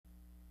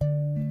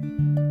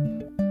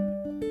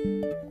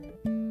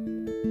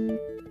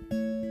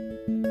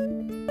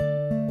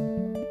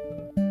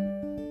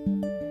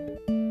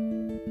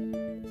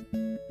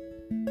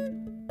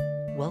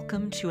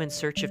to In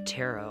Search of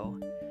Tarot,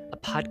 a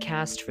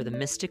podcast for the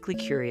mystically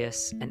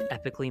curious and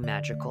epically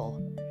magical.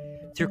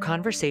 Through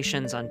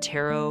conversations on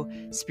tarot,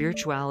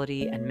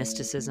 spirituality, and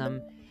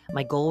mysticism,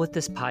 my goal with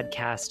this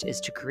podcast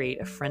is to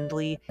create a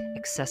friendly,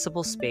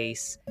 accessible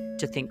space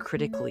to think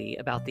critically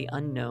about the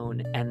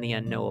unknown and the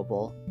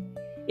unknowable.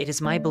 It is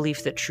my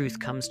belief that truth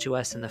comes to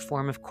us in the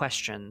form of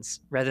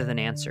questions rather than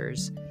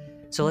answers,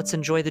 so let's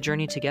enjoy the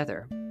journey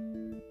together.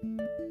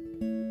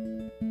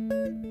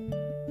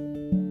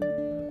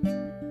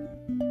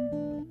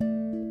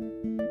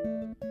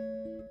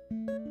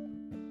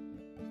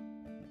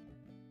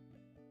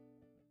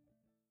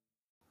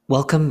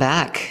 Welcome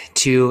back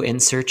to In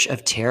Search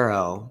of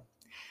Tarot.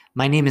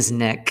 My name is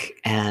Nick,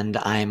 and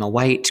I'm a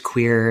white,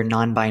 queer,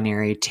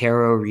 non-binary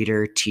tarot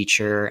reader,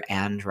 teacher,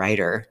 and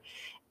writer.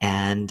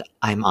 And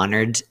I'm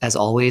honored, as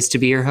always, to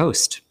be your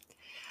host.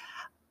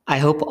 I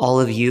hope all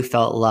of you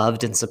felt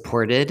loved and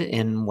supported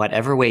in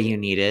whatever way you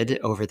needed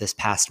over this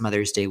past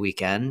Mother's Day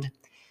weekend.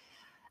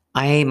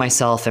 I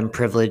myself am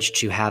privileged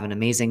to have an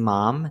amazing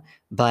mom,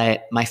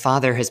 but my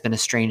father has been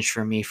estranged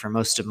from me for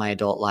most of my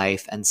adult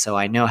life, and so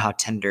I know how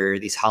tender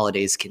these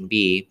holidays can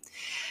be.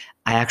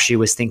 I actually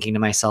was thinking to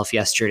myself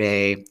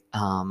yesterday,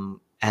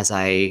 as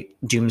I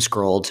doom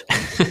scrolled,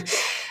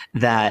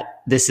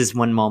 that this is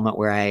one moment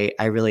where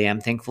I really am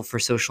thankful for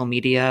social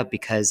media,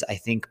 because I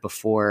think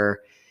before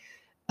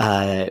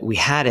we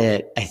had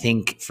it, I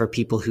think for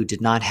people who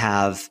did not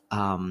have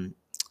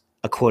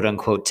a quote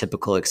unquote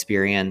typical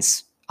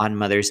experience on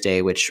Mother's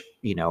Day, which,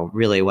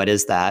 really, what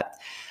is that?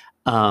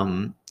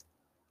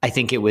 I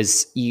think it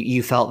was,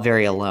 you felt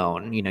very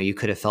alone. You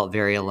could have felt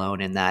very alone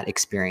in that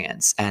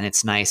experience. And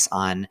it's nice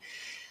on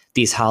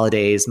these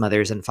holidays,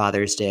 Mother's and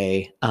Father's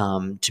Day,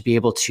 to be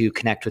able to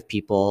connect with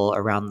people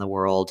around the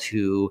world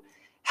who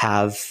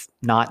have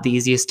not the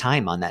easiest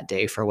time on that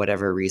day for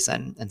whatever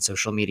reason. And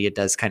social media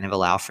does kind of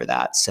allow for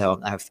that.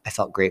 So I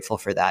felt grateful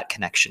for that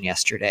connection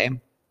yesterday.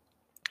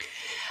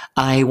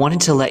 I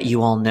wanted to let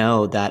you all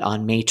know that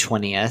on May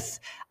 20th,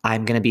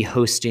 I'm going to be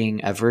hosting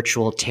a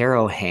virtual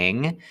tarot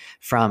hang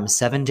from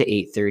 7 to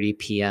 8:30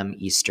 p.m.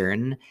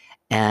 Eastern.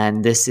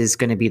 And this is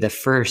going to be the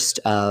first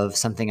of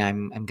something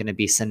I'm going to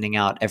be sending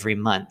out every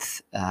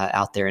month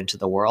out there into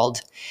the world.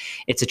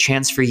 It's a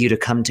chance for you to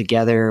come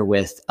together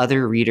with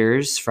other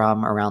readers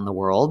from around the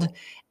world.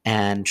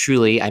 And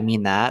truly, I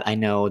mean that. I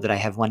know that I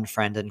have one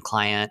friend and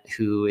client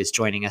who is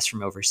joining us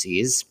from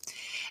overseas.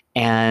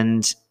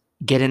 And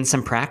get in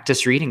some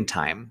practice reading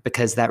time,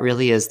 because that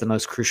really is the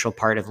most crucial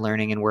part of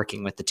learning and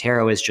working with the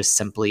tarot, is just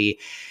simply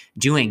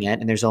doing it.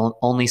 And there's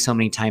only so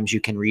many times you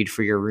can read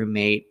for your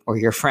roommate or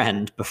your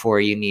friend before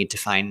you need to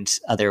find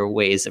other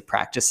ways of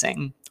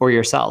practicing, or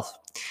yourself.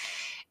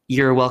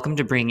 You're welcome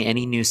to bring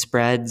any new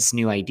spreads,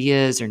 new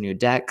ideas, or new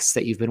decks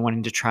that you've been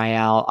wanting to try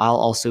out. I'll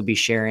also be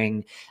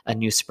sharing a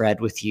new spread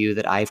with you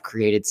that I've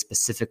created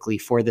specifically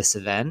for this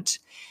event.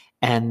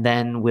 And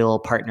then we'll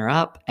partner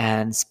up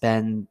and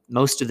spend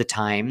most of the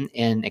time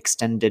in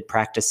extended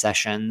practice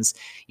sessions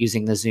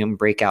using the Zoom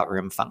breakout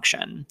room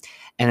function.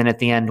 And then at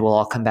the end, we'll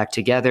all come back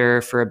together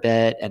for a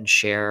bit and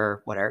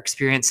share what our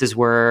experiences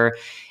were,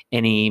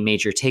 any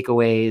major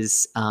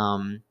takeaways.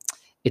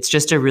 It's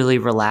just a really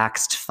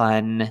relaxed,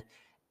 fun,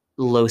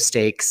 low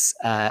stakes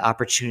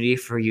opportunity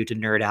for you to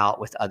nerd out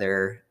with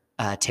other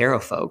tarot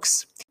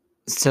folks.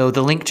 So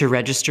the link to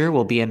register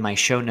will be in my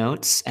show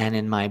notes and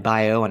in my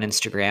bio on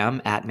Instagram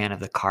at Man of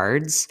the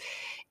Cards.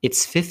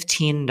 It's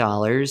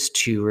 $15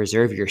 to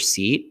reserve your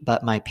seat,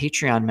 but my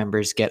Patreon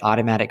members get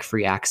automatic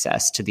free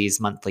access to these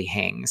monthly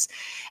hangs.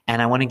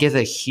 And I want to give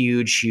a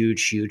huge,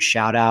 huge, huge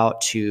shout out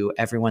to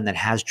everyone that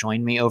has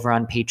joined me over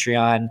on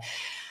Patreon.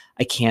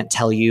 I can't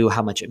tell you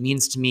how much it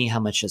means to me, how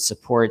much it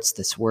supports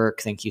this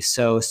work. Thank you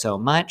so, so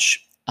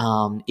much.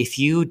 If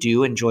you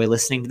do enjoy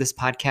listening to this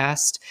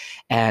podcast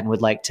and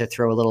would like to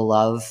throw a little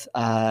love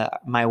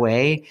my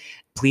way,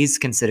 please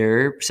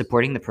consider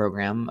supporting the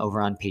program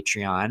over on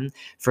Patreon.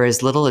 For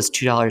as little as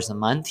 $2 a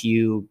month,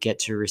 you get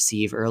to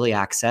receive early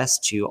access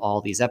to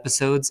all these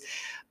episodes,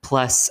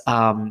 plus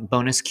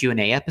bonus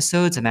Q&A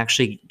episodes. I'm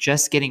actually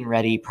just getting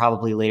ready,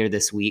 probably later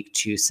this week,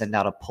 to send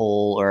out a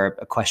poll or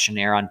a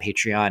questionnaire on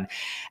Patreon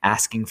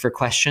asking for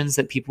questions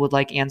that people would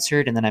like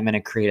answered. And then I'm going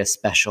to create a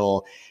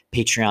special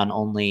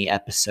Patreon-only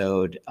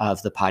episode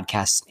of the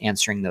podcast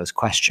answering those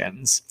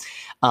questions.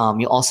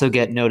 You'll also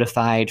get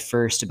notified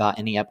first about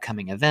any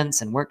upcoming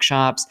events and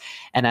workshops.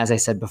 And as I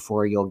said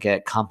before, you'll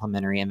get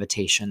complimentary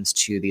invitations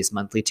to these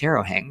monthly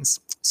tarot hangs.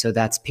 So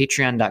that's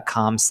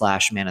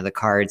patreon.com/Man of the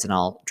Cards, and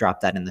I'll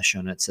drop that in the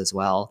show notes as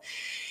well.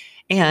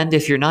 And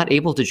if you're not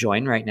able to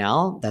join right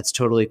now, that's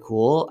totally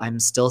cool. I'm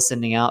still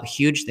sending out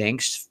huge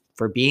thanks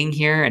for being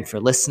here and for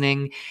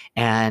listening.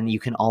 And you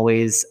can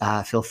always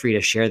feel free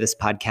to share this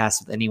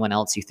podcast with anyone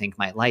else you think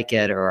might like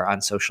it, or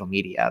on social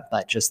media.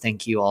 But just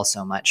thank you all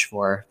so much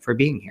for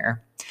being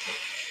here.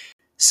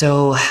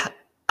 So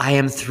I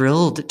am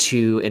thrilled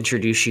to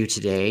introduce you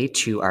today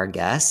to our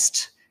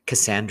guest,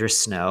 Cassandra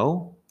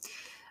Snow.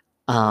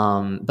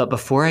 But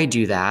before I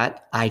do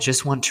that, I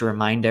just want to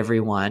remind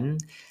everyone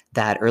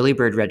that early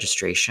bird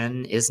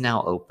registration is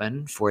now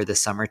open for the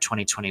Summer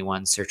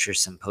 2021 Searcher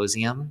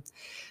Symposium,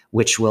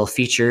 which will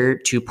feature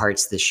 2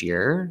 parts this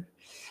year.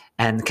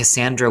 And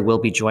Cassandra will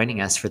be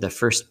joining us for the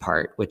first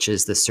part, which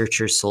is the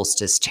Searcher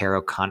Solstice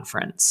Tarot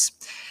Conference.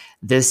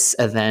 This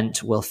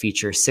event will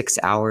feature 6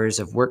 hours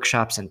of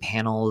workshops and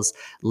panels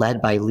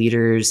led by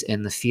leaders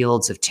in the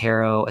fields of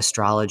tarot,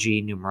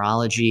 astrology,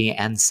 numerology,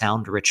 and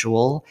sound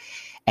ritual.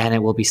 And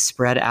it will be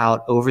spread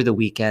out over the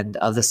weekend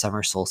of the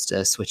summer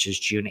solstice, which is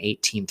June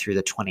 18th through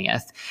the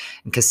 20th.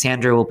 And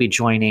Cassandra will be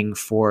joining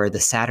for the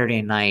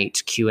Saturday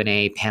night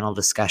Q&A panel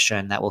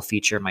discussion that will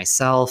feature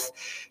myself,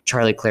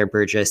 Charlie Claire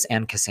Burgess,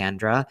 and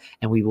Cassandra.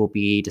 And we will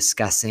be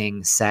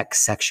discussing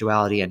sex,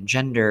 sexuality, and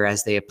gender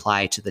as they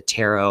apply to the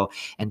tarot,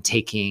 and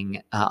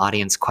taking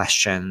audience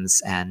questions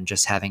and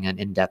just having an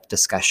in-depth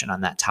discussion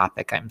on that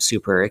topic. I'm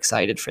super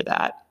excited for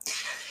that.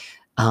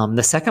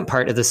 The second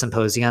part of the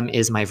symposium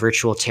is my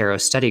virtual tarot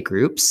study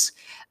groups.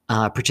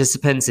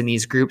 Participants in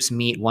these groups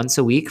meet once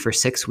a week for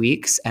 6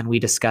 weeks, and we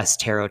discuss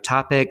tarot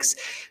topics,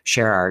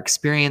 share our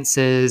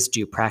experiences,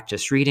 do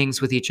practice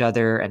readings with each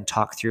other, and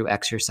talk through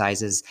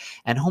exercises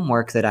and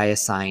homework that I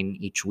assign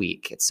each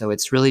week. So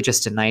it's really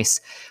just a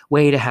nice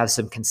way to have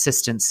some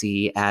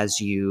consistency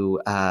as you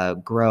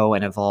grow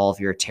and evolve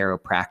your tarot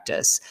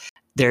practice.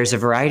 There's a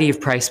variety of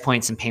price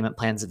points and payment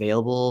plans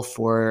available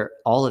for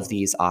all of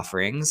these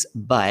offerings,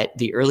 but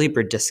the early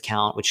bird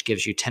discount, which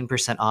gives you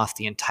 10% off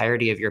the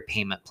entirety of your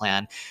payment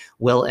plan,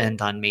 will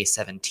end on May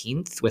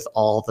 17th, with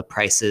all the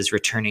prices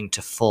returning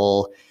to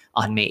full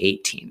on May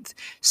 18th.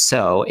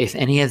 So if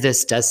any of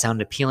this does sound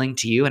appealing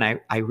to you, and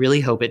I really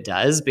hope it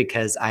does,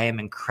 because I am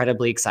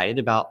incredibly excited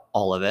about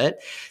all of it.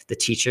 The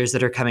teachers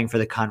that are coming for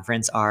the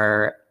conference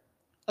are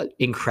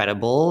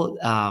incredible.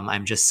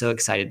 I'm just so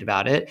excited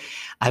about it.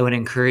 I would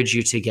encourage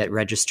you to get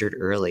registered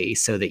early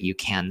so that you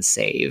can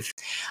save.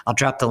 I'll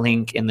drop the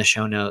link in the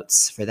show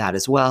notes for that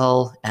as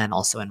well, and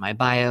also in my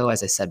bio,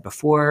 as I said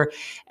before.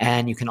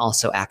 And you can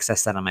also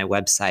access that on my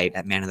website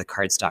at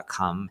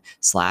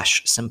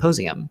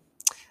manofthecards.com/symposium.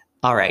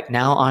 All right,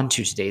 now on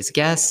to today's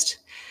guest.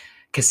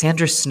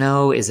 Cassandra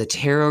Snow is a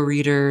tarot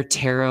reader,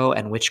 tarot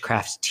and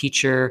witchcraft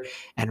teacher,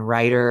 and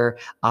writer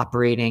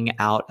operating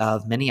out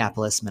of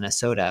Minneapolis,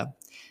 Minnesota.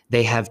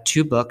 They have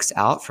 2 books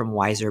out from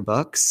Wiser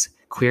Books,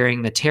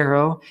 Queering the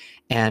Tarot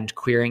and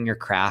Queering Your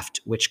Craft,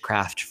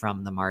 Witchcraft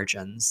from the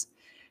Margins.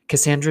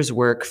 Cassandra's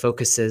work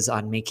focuses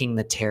on making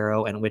the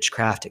tarot and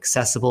witchcraft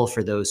accessible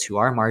for those who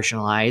are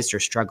marginalized or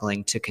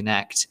struggling to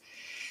connect.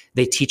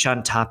 They teach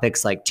on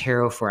topics like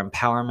tarot for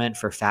empowerment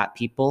for fat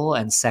people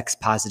and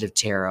sex-positive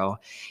tarot,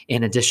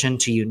 in addition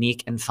to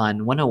unique and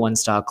fun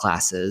 101-style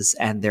classes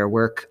and their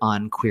work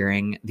on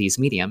queering these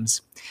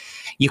mediums.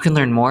 You can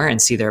learn more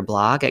and see their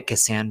blog at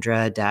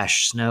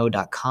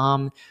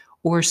cassandra-snow.com,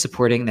 or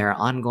supporting their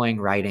ongoing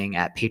writing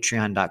at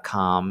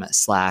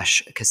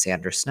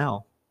patreon.com/Cassandra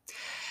Snow.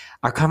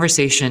 Our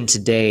conversation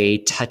today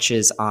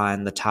touches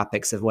on the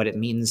topics of what it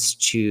means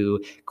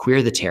to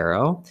queer the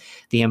tarot,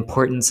 the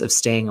importance of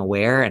staying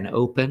aware and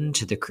open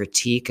to the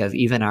critique of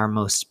even our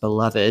most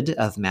beloved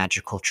of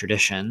magical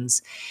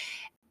traditions,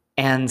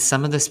 and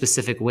some of the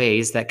specific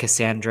ways that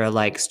Cassandra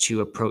likes to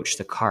approach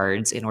the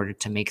cards in order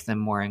to make them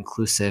more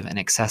inclusive and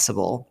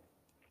accessible.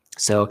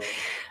 So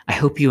I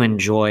hope you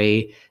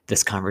enjoy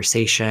this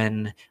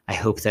conversation. I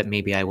hope that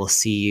maybe I will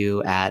see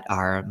you at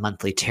our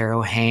monthly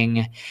tarot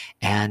hang,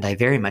 and I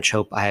very much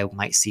hope I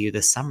might see you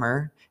this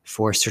summer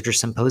for Searcher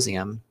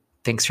Symposium.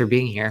 Thanks for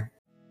being here.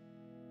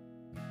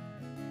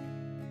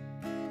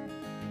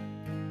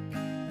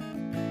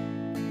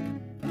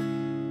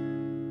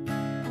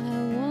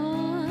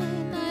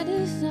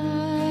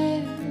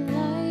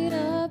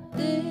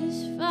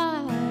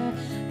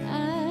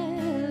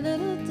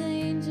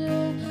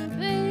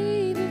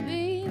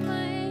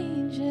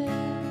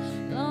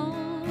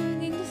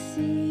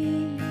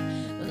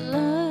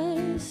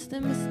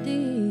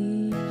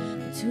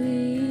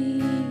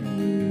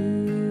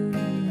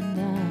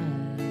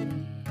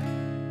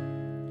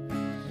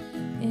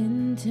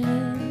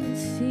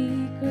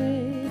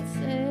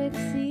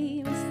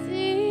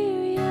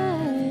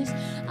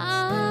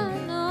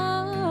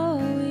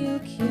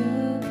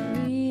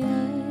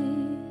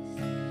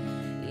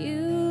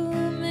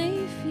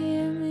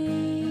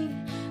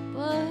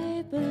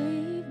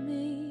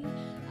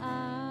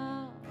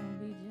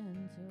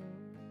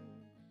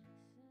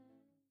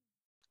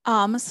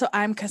 So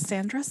I'm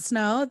Cassandra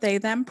Snow, they,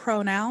 them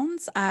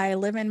pronouns. I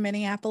live in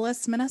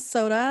Minneapolis,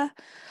 Minnesota.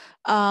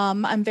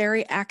 I'm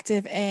very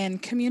active in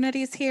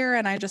communities here,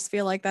 and I just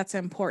feel like that's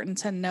important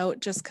to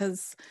note just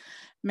because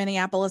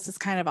Minneapolis is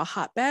kind of a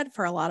hotbed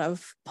for a lot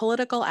of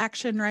political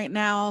action right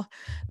now,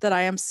 that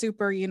I am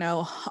super,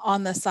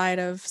 on the side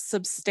of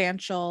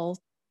substantial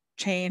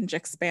change,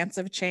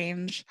 expansive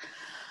change.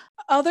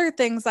 Other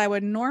things I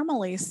would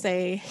normally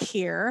say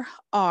here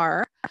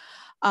are,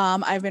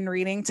 I've been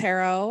reading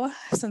tarot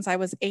since I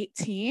was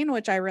 18,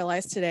 which I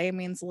realized today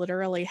means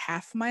literally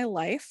half my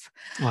life.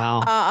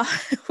 Wow.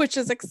 Which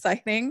is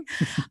exciting.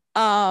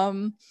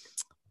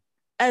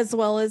 as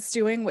well as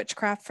doing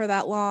witchcraft for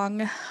that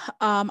long.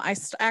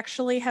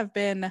 Actually have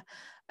been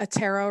a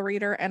tarot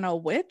reader and a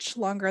witch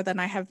longer than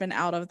I have been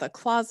out of the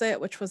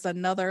closet, which was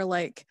another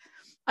like,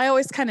 I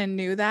always kind of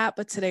knew that,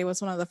 but today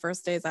was one of the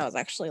first days I was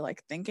actually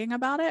like thinking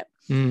about it.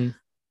 Mm.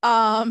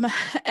 Um,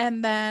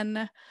 and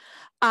then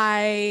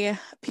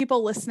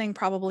people listening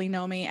probably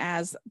know me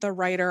as the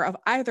writer of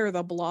either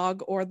the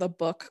blog or the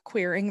book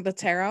Queering the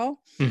Tarot,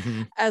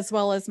 Hmm. as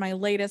well as my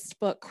latest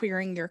book,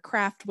 Queering Your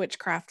Craft,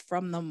 Witchcraft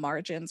from the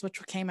Margins,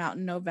 which came out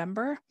in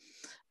November.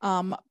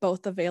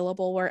 Both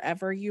available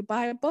wherever you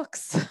buy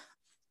books.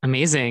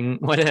 Amazing.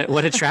 What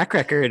a track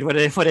record. What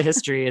a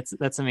history.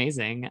 That's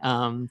amazing.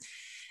 And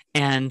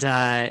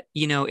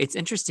it's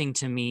interesting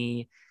to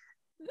me.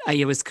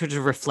 I was kind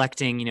of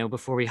reflecting,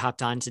 before we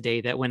hopped on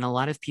today, that when a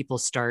lot of people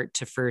start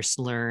to first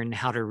learn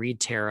how to read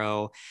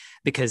tarot,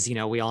 because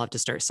we all have to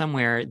start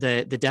somewhere,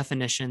 the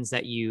definitions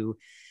that you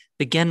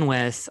begin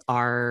with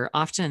are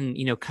often,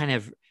 kind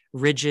of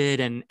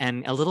rigid and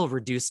a little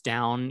reduced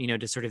down,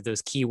 to sort of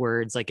those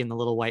keywords like in the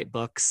little white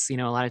books, a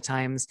lot of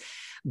times.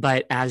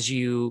 But as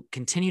you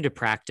continue to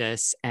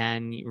practice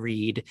and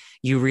read,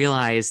 you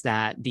realize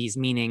that these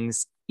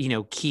meanings,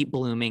 keep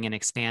blooming and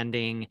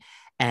expanding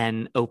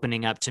and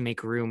opening up to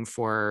make room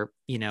for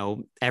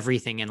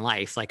everything in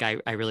life. Like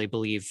I really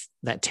believe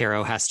that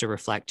tarot has to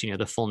reflect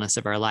the fullness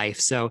of our life.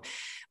 So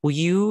will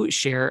you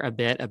share a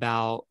bit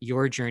about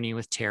your journey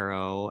with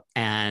tarot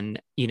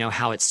and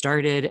how it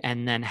started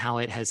and then how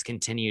it has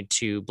continued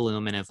to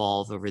bloom and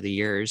evolve over the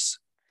years?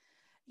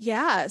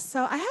 Yeah,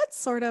 so I had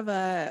sort of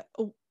a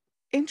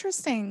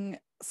interesting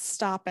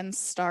stop and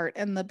start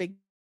in the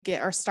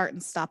or start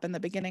and stop in the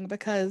beginning,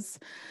 because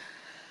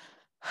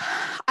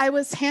I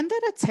was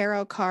handed a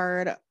tarot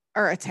card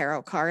or a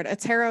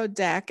tarot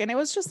deck, and it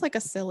was just like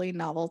a silly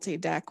novelty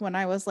deck when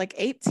I was like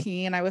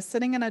 18. I was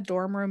sitting in a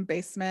dorm room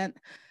basement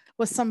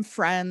with some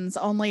friends,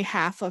 only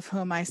half of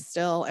whom I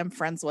still am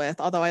friends with,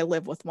 although I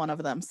live with one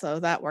of them, so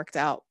that worked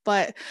out.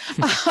 But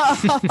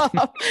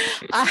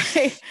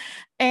I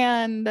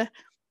and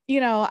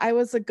I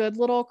was a good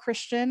little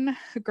Christian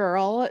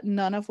girl,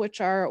 none of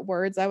which are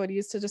words I would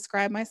use to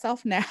describe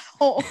myself now.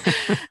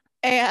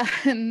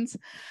 And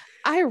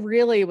I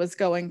really was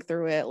going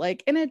through it,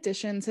 like, in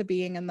addition to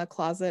being in the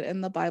closet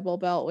in the Bible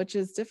Belt, which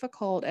is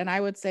difficult and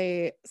I would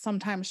say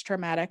sometimes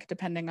traumatic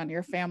depending on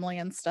your family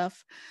and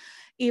stuff,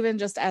 even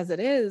just as it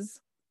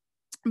is.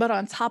 But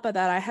on top of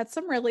that, I had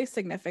some really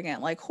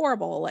significant, like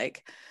horrible,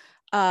 like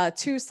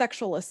two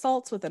sexual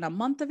assaults within a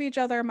month of each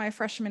other my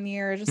freshman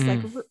year, just like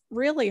Mm.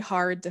 really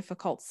hard,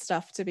 difficult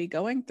stuff to be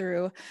going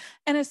through.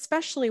 And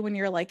especially when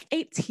you're like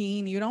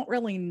 18, you don't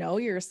really know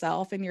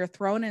yourself and you're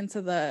thrown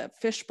into the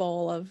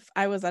fishbowl of,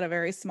 I was at a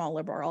very small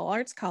liberal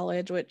arts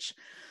college, which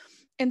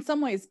in some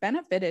ways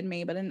benefited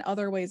me, but in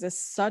other ways is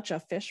such a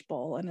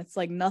fishbowl. And it's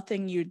like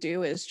nothing you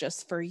do is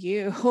just for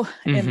you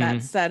in that Hmm.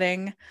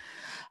 setting.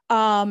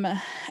 Um,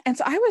 and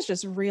so I was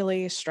just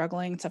really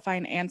struggling to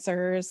find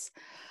answers.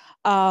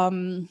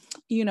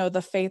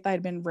 The faith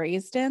I'd been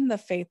raised in, the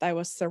faith I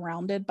was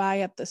surrounded by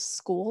at the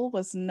school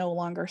was no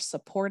longer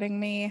supporting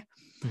me.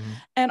 Hmm.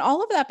 And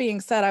all of that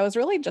being said, I was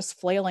really just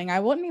flailing.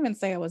 I wouldn't even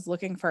say I was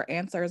looking for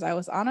answers. I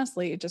was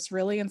honestly just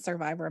really in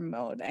survivor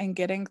mode and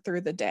getting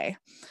through the day.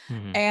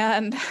 Hmm.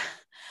 And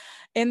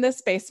in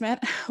this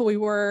basement, we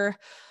were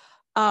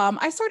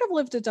I sort of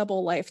lived a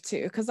double life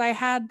too, because I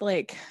had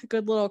like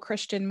good little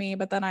Christian me,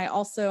 but then I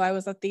was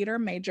a theater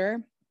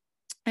major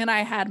and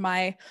I had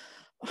my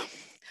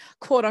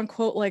quote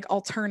unquote like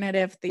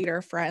alternative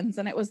theater friends.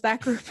 And it was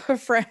that group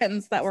of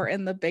friends that were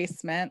in the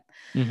basement.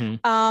 Hmm.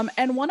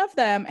 And one of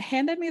them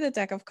handed me the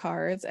deck of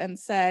cards and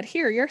said,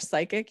 "Here, you're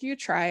psychic, you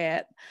try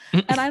it."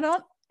 And I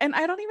don't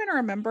even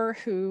remember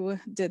who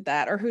did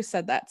that or who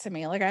said that to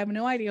me. Like I have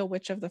no idea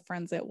which of the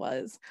friends it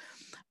was.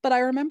 But I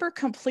remember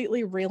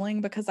completely reeling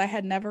because I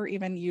had never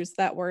even used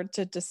that word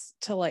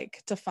to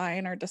like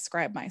define or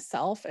describe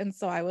myself. And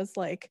so I was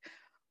like,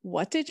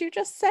 "What did you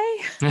just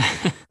say?"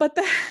 But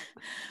then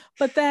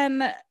but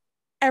then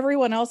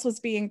everyone else was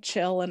being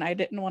chill and I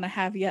didn't want to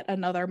have yet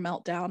another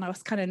meltdown. I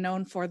was kind of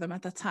known for them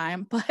at the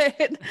time,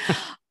 but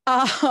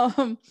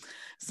um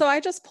so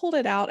I just pulled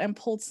it out and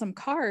pulled some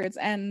cards,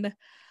 and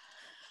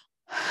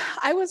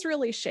I was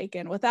really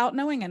shaken without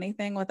knowing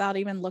anything, without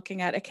even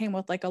looking at it. It came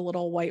with like a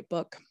little white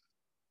book,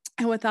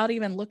 and without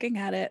even looking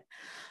at it,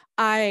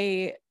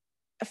 I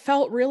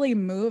felt really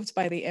moved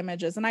by the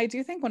images. And I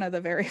do think one of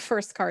the very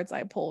first cards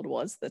I pulled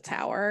was the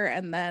Tower,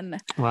 and then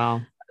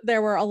Wow.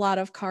 there were a lot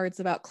of cards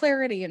about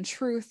clarity and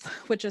truth,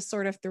 which is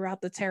sort of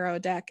throughout the tarot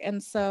deck.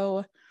 And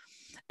so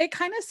it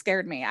kind of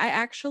scared me.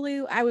 I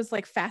was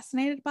like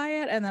fascinated by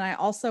it. And then I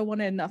also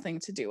wanted nothing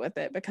to do with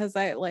it because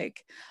I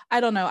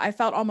don't know, I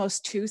felt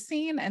almost too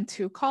seen and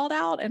too called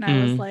out. And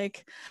I was Mm.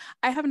 like,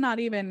 I have not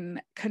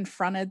even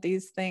confronted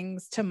these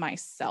things to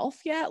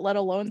myself yet, let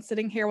alone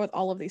sitting here with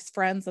all of these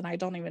friends. And I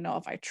don't even know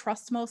if I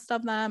trust most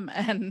of them.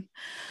 And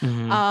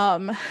Hmm.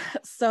 um,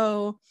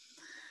 so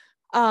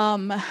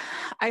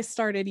I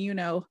started,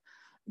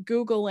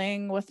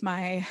 Googling with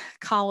my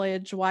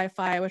college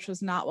Wi-Fi, which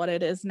was not what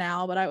it is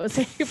now, but I was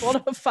able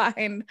to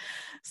find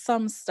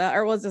some stuff,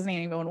 or it wasn't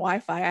even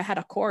Wi-Fi. I had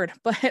a cord,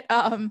 but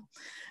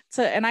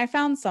and I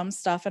found some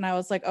stuff and I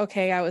was like,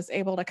 okay, I was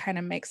able to kind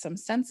of make some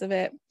sense of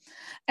it.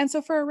 And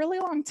so for a really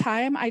long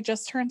time, I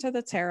just turned to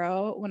the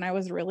tarot when I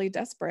was really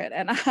desperate.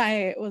 And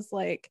I was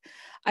like,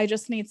 I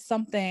just need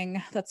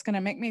something that's going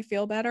to make me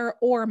feel better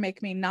or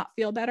make me not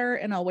feel better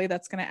in a way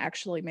that's going to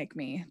actually make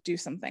me do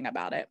something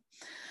about it.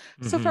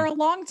 So for a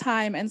long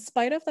time, in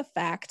spite of the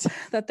fact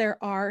that there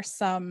are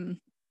some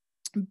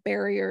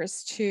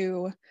barriers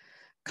to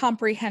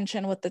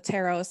comprehension with the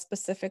tarot,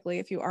 specifically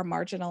if you are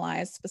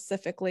marginalized,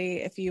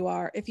 specifically if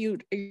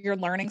your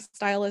learning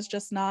style is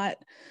just not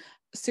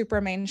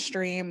super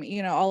mainstream,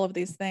 all of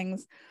these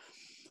things,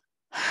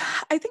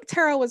 I think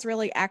tarot was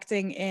really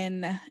acting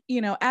in,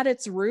 at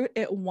its root,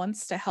 it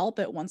wants to help,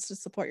 it wants to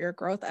support your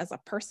growth as a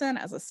person,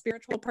 as a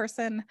spiritual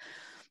person.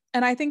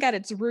 And I think at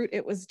its root,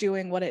 it was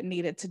doing what it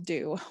needed to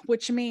do,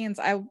 which means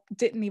I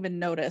didn't even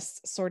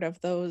notice sort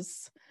of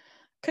those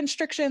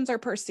constrictions or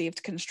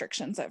perceived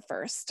constrictions at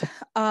first.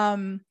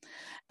 And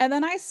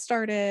then I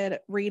started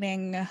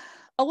reading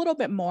a little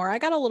bit more. I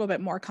got a little bit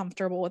more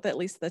comfortable with at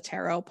least the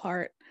tarot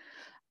part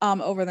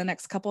over the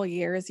next couple of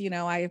years.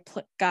 I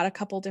got a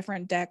couple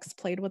different decks,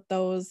 played with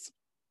those.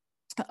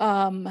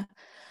 And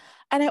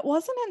it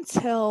wasn't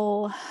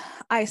until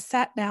I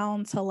sat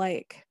down to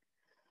like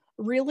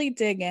really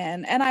dig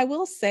in. And I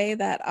will say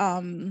that,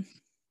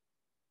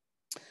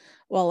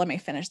 well, let me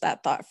finish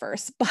that thought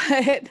first,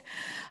 but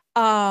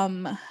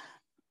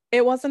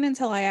it wasn't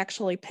until I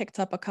actually picked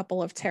up a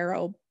couple of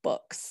tarot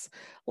books,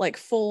 like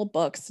full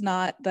books,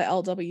 not the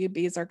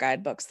LWBs or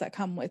guidebooks that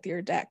come with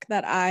your deck,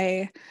 that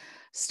I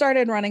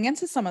started running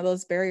into some of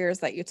those barriers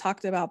that you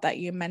talked about, that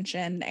you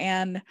mentioned.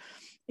 And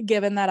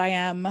given that I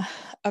am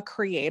a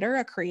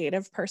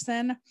creative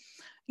person,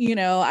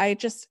 I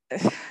just,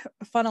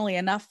 funnily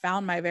enough,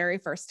 found my very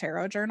first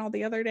tarot journal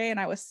the other day and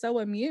I was so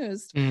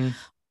amused.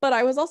 But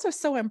I was also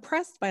so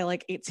impressed by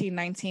like 18,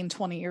 19,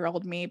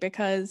 20-year-old me,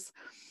 because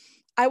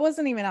I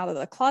wasn't even out of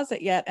the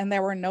closet yet. And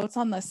there were notes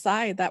on the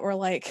side that were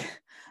like,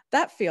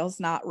 that feels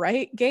not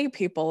right. Gay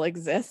people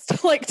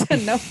exist, like to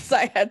notes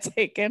I had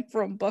taken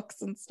from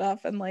books and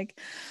stuff. And like,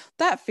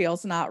 that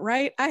feels not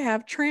right. I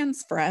have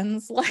trans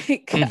friends.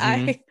 Like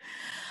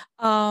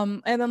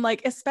and then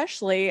like,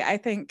 especially, I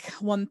think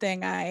one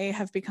thing I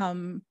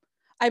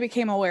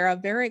became aware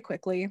of very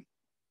quickly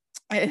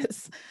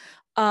is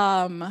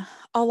a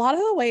lot of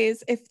the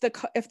ways, if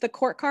the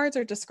court cards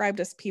are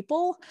described as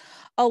people,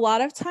 a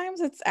lot of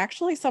times it's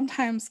actually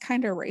sometimes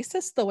kind of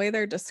racist the way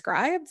they're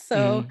described.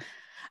 So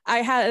I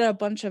had a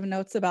bunch of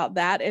notes about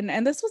that,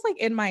 and this was like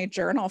in my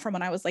journal from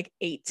when I was like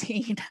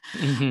 18.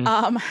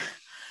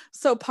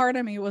 So part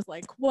of me was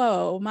like,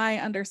 whoa, my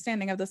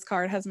understanding of this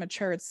card has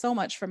matured so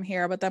much from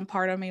here. But then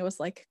part of me was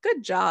like,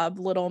 good job,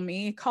 little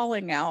me,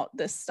 calling out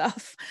this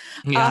stuff.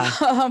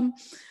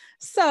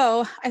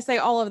 So I say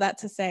all of that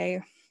to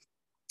say,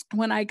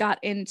 when I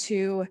got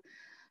into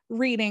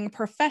reading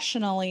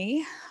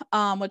professionally,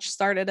 which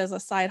started as a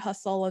side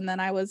hustle, and then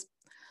I was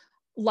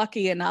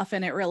lucky enough,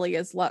 and it really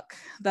is luck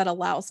that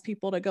allows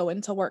people to go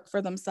into work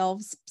for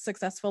themselves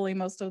successfully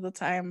most of the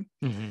time,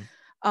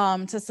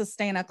 to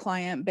sustain a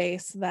client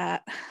base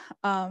that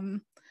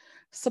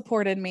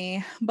supported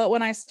me. But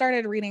when I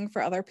started reading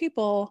for other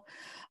people,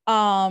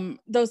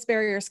 those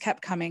barriers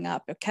kept coming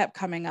up.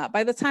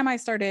 By the time I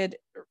started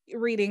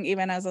reading,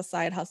 even as a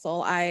side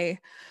hustle, I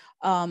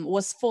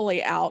was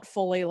fully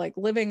like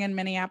living in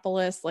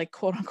Minneapolis, like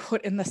quote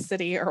unquote in the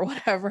city or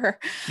whatever.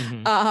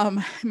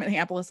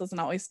 Minneapolis doesn't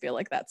always feel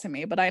like that to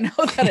me, but I know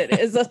that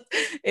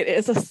it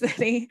is a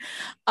city.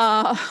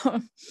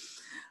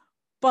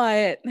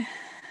 But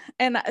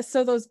and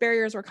so those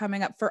barriers were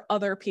coming up for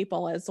other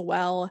people as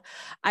well.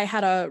 I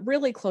had a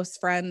really close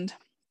friend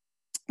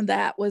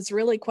that was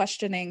really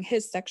questioning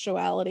his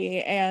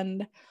sexuality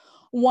and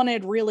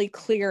wanted really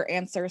clear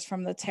answers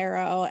from the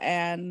tarot.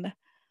 And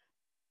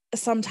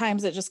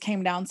sometimes it just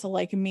came down to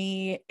like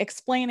me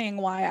explaining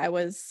why I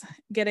was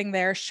getting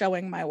there,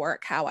 showing my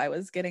work, how I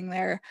was getting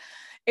there.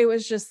 It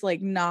was just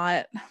like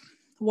not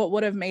what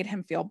would have made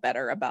him feel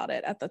better about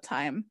it at the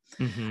time.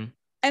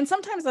 And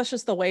sometimes that's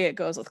just the way it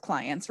goes with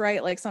clients,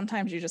 right? Like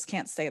sometimes you just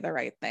can't say the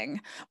right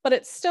thing, but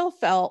it still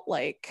felt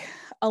like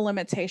a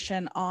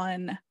limitation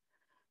on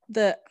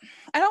I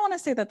don't want to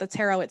say that the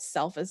tarot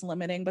itself is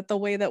limiting, but the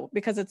way that,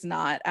 because it's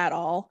not at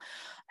all,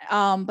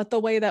 but the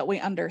way that we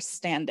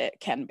understand it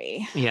can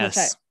be, which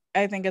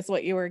I think is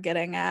what you were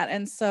getting at.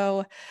 And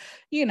so,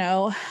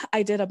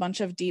 I did a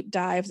bunch of deep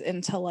dives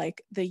into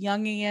like the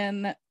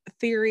Jungian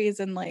theories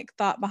and like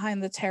thought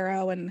behind the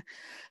tarot, and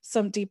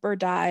some deeper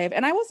dive.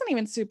 And I wasn't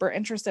even super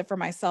interested for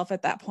myself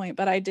at that point,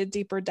 but I did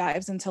deeper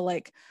dives into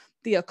like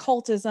the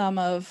occultism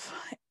of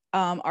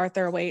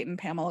Arthur Waite and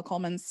Pamela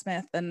Coleman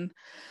Smith, and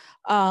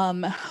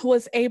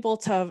was able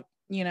to,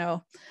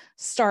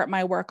 start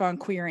my work on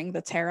queering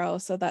the tarot.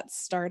 So that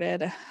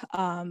started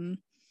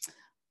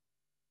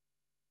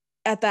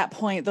at that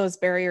point, those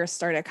barriers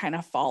started kind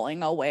of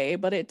falling away,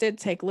 but it did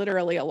take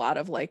literally a lot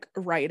of like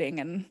writing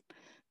and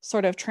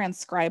sort of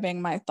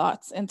transcribing my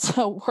thoughts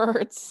into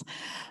words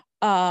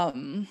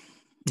to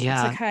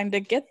Yeah. kind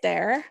of get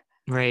there.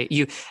 Right.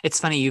 It's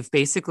funny, you've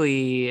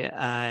basically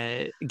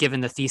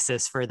given the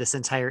thesis for this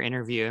entire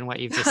interview and what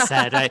you've just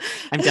said.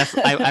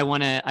 I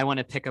want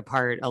to pick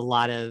apart a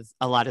lot of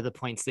the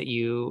points that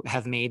you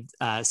have made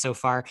so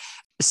far.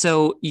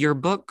 So your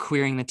book,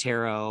 Queering the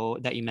Tarot,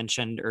 that you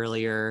mentioned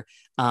earlier,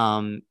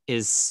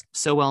 is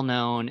so well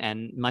known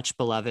and much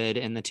beloved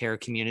in the tarot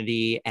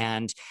community.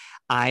 And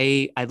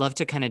I'd love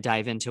to kind of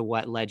dive into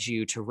what led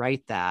you to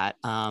write that.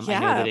 I know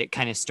that Yeah. it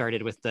kind of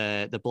started with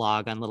the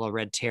blog on Little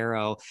Red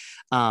Tarot.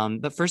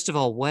 But first of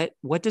all, what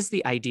does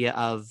the idea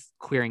of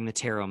queering the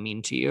tarot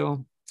mean to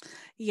you?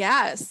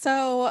 Yeah.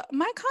 So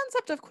my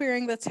concept of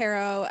queering the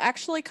tarot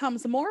actually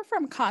comes more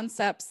from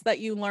concepts that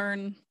you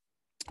learn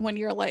when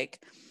you're like,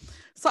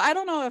 so I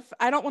don't know if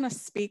I don't want to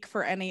speak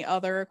for any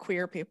other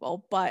queer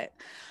people, but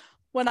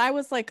when I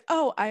was like,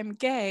 oh, I'm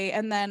gay.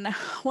 And then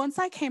once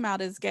I came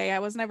out as gay, I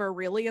was never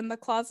really in the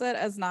closet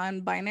as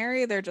non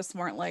binary. There just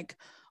weren't like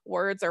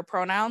words or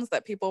pronouns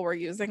that people were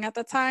using at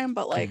the time.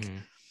 But like, Mm-hmm.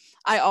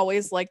 I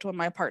always liked when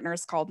my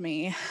partners called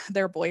me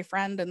their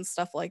boyfriend and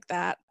stuff like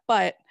that.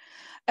 But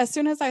as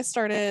soon as I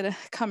started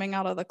coming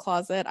out of the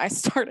closet, I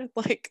started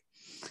like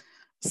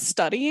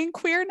studying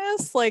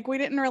queerness. Like, we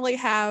didn't really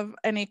have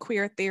any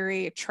queer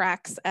theory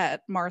tracks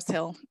at Mars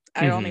Hill.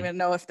 I don't Mm-hmm. even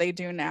know if they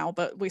do now,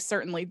 but we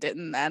certainly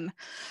didn't then.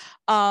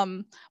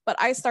 But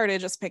I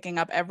started just picking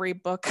up every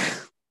book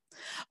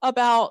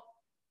about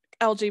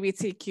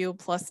LGBTQ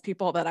plus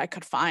people that I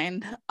could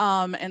find.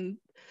 And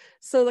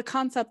so the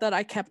concept that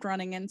I kept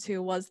running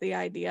into was the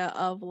idea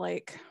of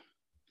like,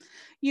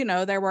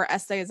 there were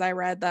essays I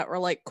read that were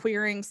like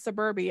queering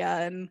suburbia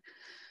and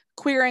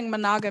queering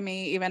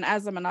monogamy, even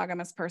as a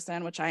monogamous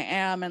person, which I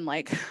am, and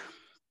like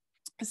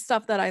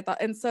stuff that I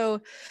thought. And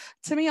so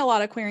to me, a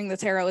lot of queering the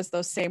tarot is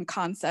those same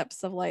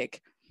concepts of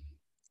like,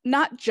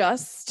 not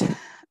just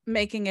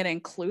making it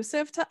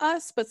inclusive to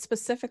us, but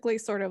specifically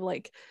sort of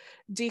like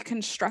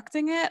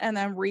deconstructing it and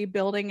then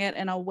rebuilding it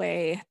in a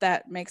way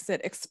that makes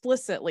it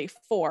explicitly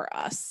for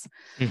us.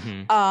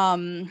 Mm-hmm.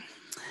 Um,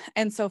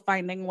 and so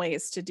finding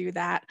ways to do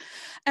that.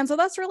 And so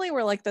that's really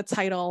where like the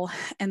title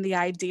and the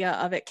idea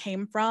of it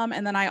came from.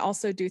 And then I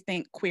also do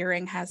think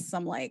queering has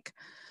some like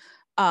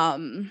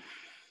um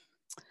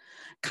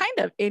kind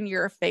of in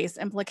your face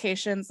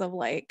implications of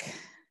like,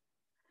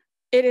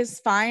 it is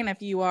fine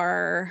if you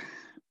are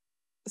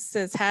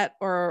cis het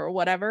or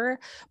whatever,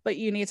 but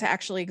you need to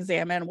actually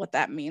examine what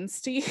that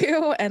means to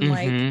you and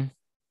like Mm-hmm.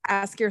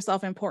 ask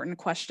yourself important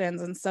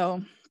questions. And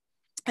so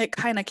it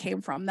kind of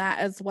came from that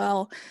as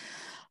well.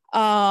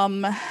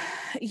 Um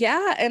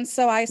yeah, and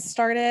so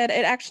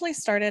it actually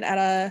started at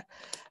a,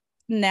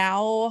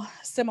 now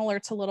similar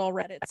to Little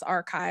Red, it's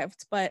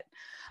archived, but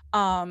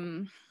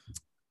um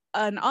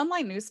an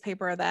online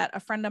newspaper that a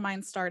friend of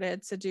mine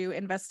started to do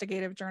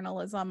investigative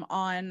journalism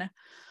on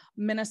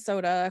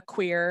Minnesota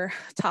queer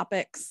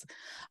topics.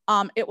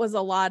 It was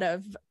a lot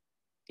of,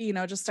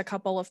 just a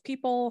couple of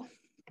people,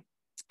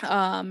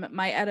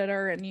 my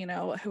editor and,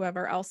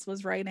 whoever else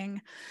was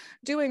writing,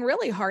 doing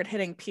really hard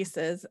hitting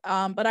pieces.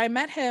 But I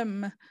met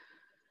him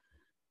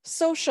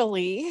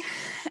socially,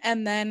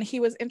 and then he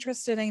was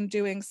interested in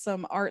doing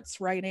some arts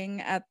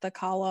writing at the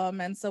column.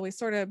 And so we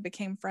sort of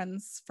became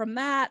friends from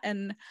that.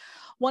 And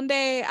one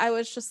day I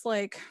was just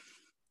like,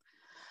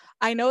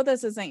 I know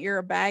this isn't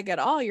your bag at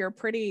all. You're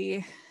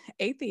pretty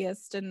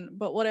atheist,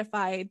 but what if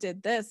I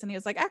did this? And he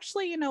was like,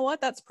 actually, you know what?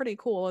 That's pretty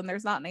cool. And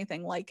there's not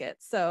anything like it.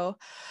 So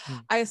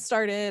I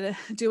started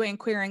doing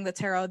Queering the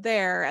Tarot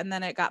there, and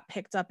then it got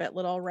picked up at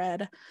Little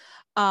Red.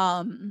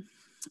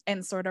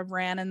 And sort of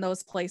ran in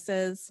those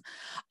places.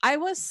 I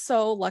was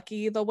so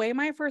lucky. The way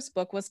my first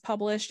book was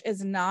published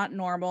is not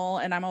normal,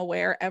 and I'm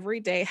aware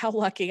every day how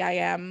lucky I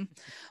am.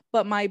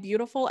 But my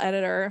beautiful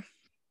editor,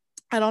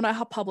 I don't know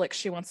how public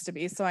she wants to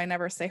be, so I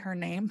never say her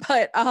name,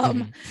 but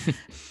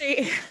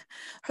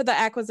Mm-hmm. the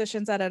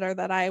acquisitions editor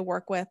that I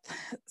work with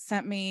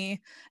sent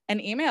me an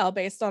email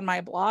based on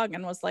my blog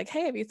and was like,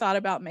 "Hey, have you thought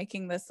about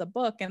making this a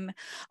book?" And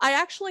I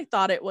actually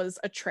thought it was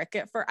a trick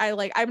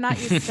I'm not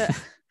used to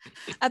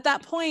at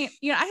that point,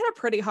 I had a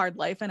pretty hard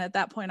life. And at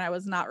that point, I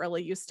was not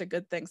really used to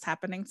good things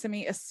happening to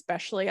me,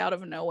 especially out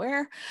of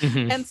nowhere.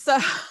 Mm-hmm. And so,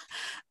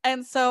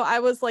 and so I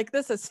was like,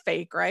 this is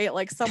fake, right?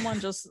 Like someone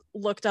just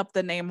looked up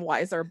the name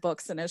Wiser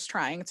Books and is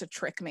trying to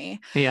trick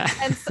me. Yeah.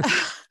 And so,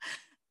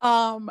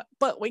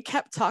 but we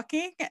kept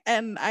talking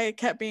and I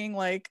kept being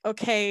like,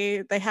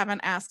 okay, they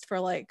haven't asked for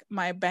like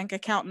my bank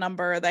account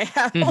number. They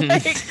have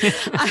like,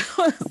 Mm-hmm. I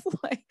was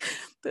like,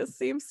 this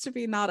seems to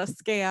be not a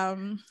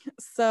scam.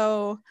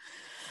 So,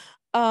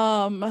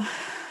 um,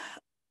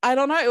 I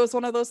don't know. It was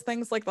one of those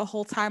things like the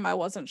whole time I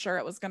wasn't sure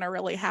it was going to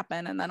really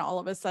happen. And then all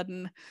of a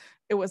sudden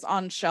it was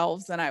on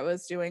shelves and I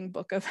was doing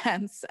book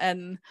events.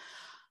 And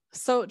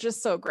So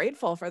just so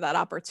grateful for that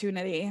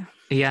opportunity.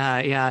 Yeah,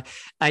 yeah.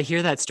 I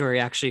hear that story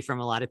actually from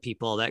a lot of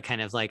people that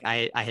kind of like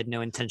I had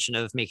no intention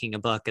of making a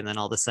book and then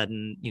all of a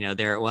sudden,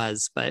 there it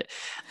was. But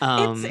It's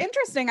um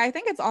interesting. I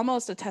think it's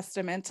almost a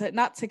testament to,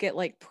 not to get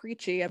like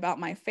preachy about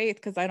my faith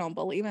because I don't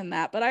believe in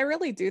that, but I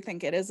really do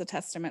think it is a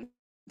testament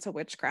to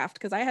witchcraft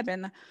because I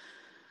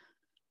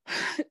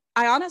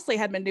honestly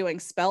had been doing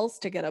spells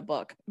to get a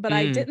book, but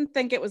I mm, didn't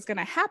think it was going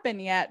to happen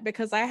yet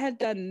because I had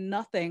done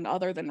nothing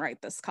other than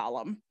write this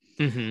column.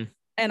 mhm.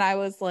 And I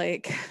was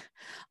like,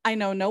 I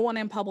know no one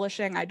in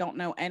publishing. I don't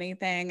know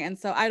anything. And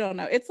so I don't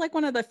know. It's like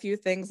one of the few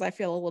things I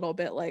feel a little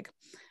bit like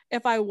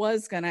if I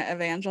was going to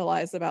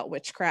evangelize about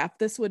witchcraft,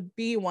 this would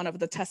be one of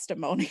the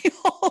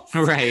testimonials.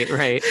 Right,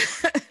 right.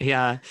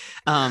 Yeah.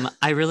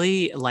 I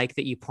really like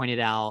that you pointed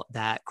out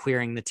that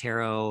queering the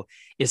tarot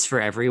is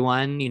for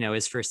everyone,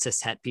 is for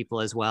cis het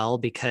people as well,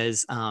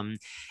 because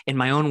in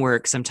my own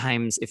work,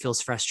 sometimes it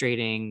feels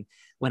frustrating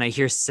when I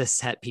hear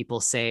cis het people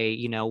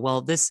say,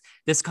 well, this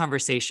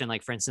conversation,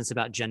 like for instance,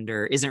 about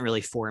gender isn't really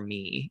for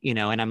me,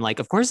 and I'm like,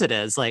 of course it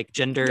is. Like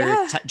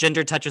Yeah.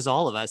 gender touches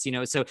all of us,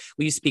 So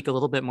will you speak a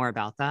little bit more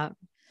about that?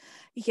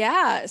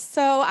 Yeah.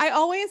 So I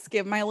always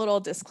give my little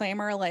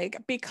disclaimer like,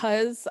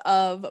 because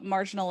of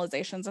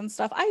marginalizations and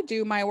stuff, I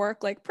do my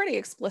work like pretty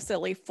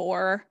explicitly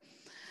for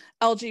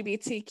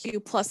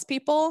LGBTQ plus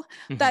people.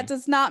 That Hmm.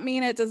 does not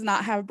mean it does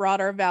not have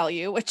broader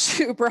value, which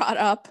you brought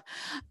up.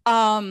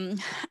 Um,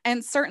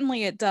 and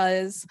certainly it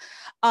does.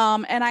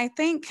 And I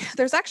think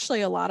there's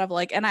actually a lot of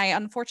like, and I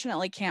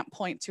unfortunately can't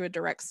point to a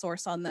direct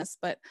source on this,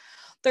 but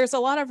there's a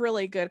lot of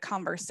really good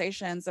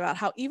conversations about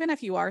how even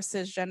if you are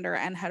cisgender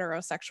and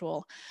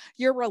heterosexual,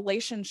 your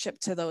relationship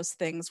to those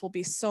things will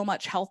be so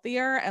much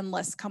healthier and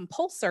less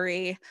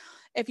compulsory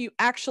if you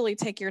actually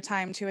take your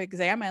time to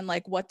examine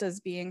like what does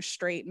being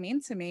straight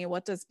mean to me,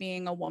 what does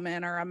being a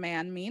woman or a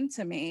man mean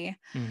to me,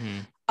 Hmm.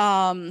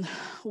 um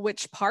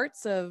which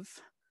parts of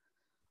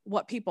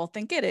what people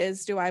think it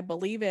is do I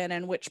believe in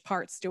and which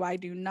parts do I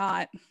do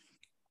not.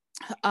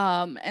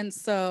 And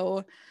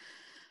so,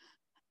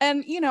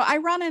 and I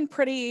run in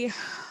pretty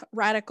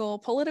radical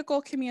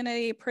political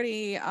community,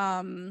 pretty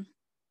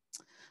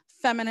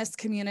feminist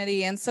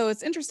community. And so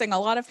it's interesting. A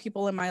lot of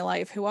people in my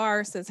life who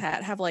are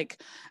cishet have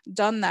like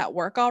done that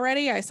work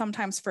already. I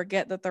sometimes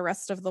forget that the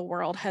rest of the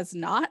world has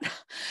not.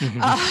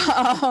 Hmm.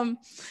 um,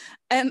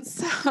 and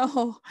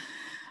so,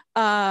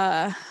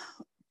 uh,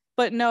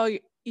 but no,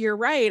 you're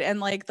right. And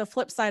like the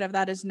flip side of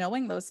that is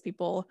knowing those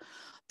people,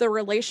 the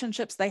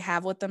relationships they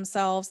have with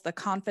themselves, the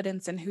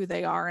confidence in who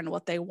they are and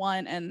what they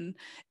want, and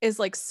is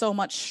like so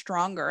much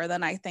stronger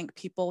than I think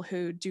people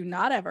who do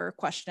not ever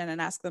question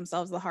and ask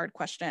themselves the hard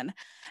question.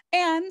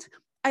 And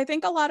I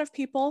think a lot of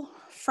people,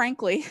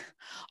 frankly,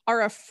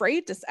 are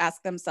afraid to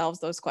ask themselves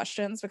those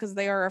questions because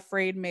they are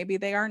afraid maybe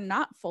they are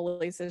not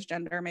fully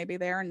cisgender, maybe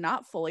they are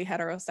not fully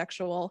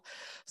heterosexual.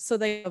 So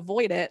they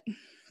avoid it,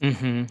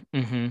 Hmm.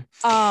 Hmm.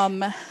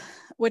 um,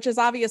 which is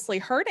obviously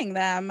hurting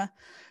them.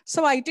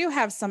 So I do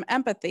have some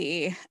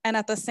empathy. And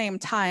at the same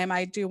time,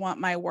 I do want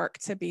my work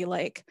to be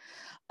like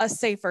a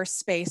safer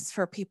space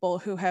for people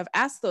who have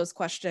asked those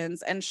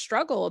questions and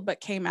struggled, but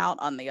came out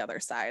on the other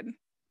side.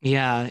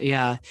 Yeah,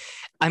 yeah.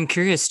 I'm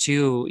curious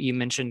too. You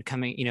mentioned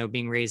coming,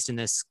 being raised in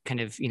this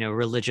kind of,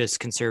 religious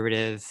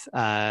conservative,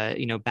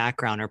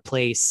 background or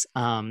place.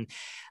 A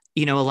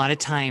lot of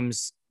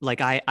times,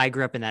 like I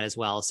grew up in that as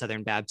well,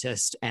 Southern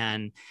Baptist,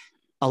 and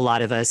a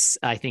lot of us,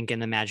 I think, in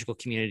the magical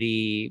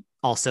community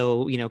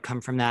also,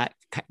 come from that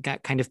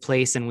kind of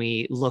place, and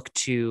we look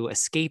to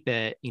escape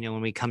it,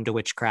 when we come to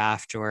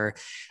witchcraft or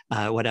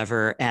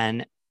whatever.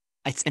 And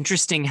it's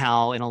interesting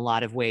how in a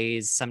lot of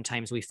ways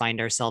sometimes we find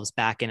ourselves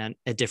back in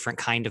a different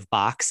kind of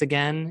box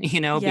again,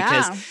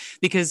 because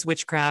Yeah.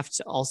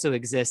 witchcraft also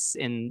exists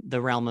in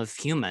the realm of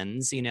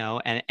humans,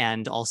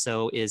 and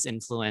also is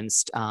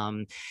influenced,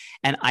 and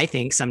I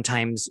think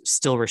sometimes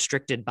still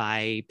restricted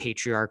by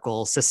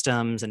patriarchal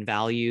systems and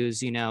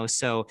values,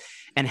 so,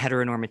 and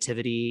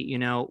heteronormativity,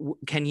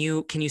 can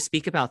you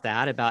speak about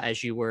that, about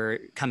as you were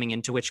coming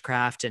into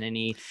witchcraft, and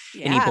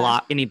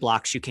Yeah. any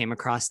blocks you came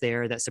across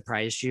there that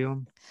surprised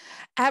you?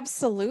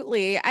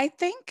 Absolutely. I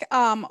think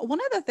one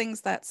of the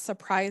things that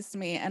surprised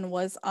me and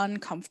was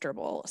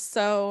uncomfortable.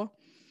 So,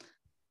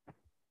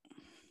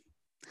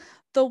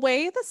 the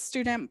way the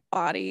student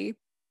body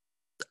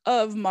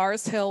of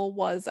Mars Hill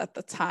was at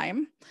the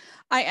time,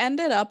 I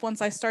ended up,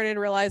 once I started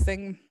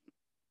realizing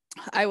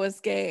I was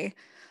gay,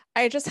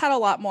 I just had a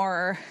lot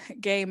more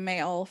gay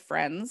male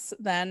friends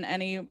than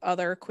any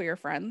other queer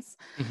friends.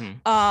 Hmm.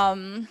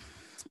 Um,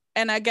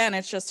 and again,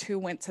 it's just who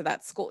went to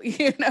that school,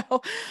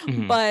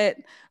 Hmm. but,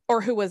 or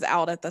who was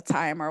out at the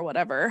time or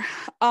whatever.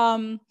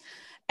 Um,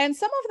 and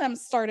some of them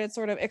started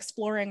sort of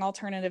exploring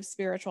alternative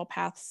spiritual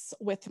paths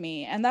with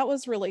me. And that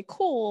was really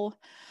cool.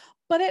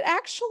 But it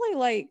actually,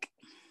 like,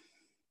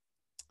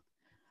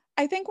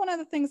 I think one of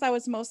the things I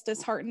was most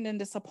disheartened and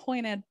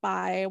disappointed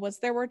by was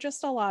there were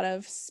just a lot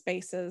of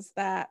spaces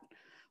that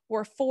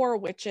were for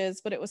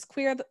witches, but it was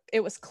clear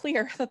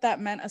that that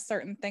meant a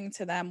certain thing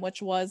to them,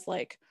 which was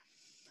like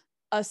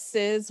a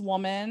cis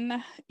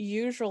woman,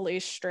 usually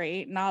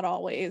straight, not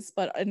always,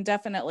 but and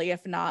definitely,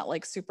 if not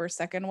like super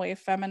second wave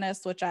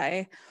feminist, which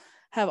I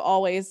have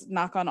always,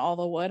 knock on all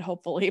the wood,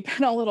 hopefully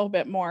been a little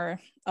bit more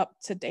up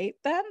to date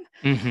then.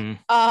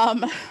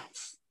 Mm-hmm.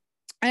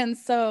 And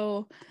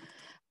so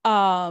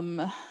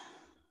um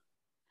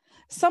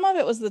some of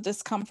it was the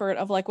discomfort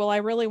of like, well, I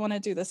really want to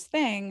do this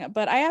thing,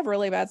 but I have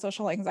really bad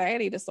social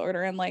anxiety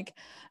disorder. And like,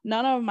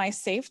 none of my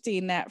safety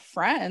net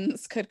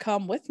friends could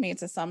come with me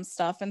to some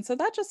stuff. And so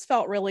that just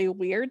felt really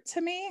weird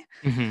to me.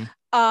 Mm-hmm.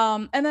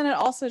 And then it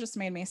also just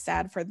made me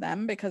sad for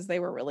them because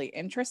they were really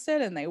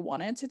interested and they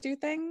wanted to do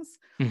things.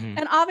 Mm-hmm.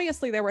 And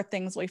obviously, there were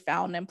things we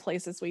found in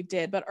places we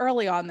did, but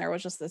early on, there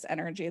was just this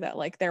energy that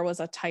like there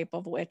was a type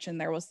of witch and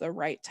there was the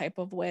right type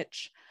of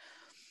witch.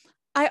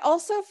 I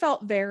also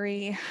felt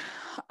very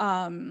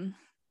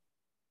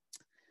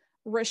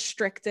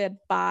restricted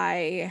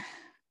by,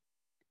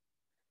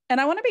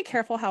 and I want to be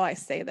careful how I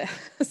say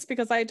this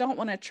because I don't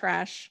want to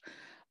trash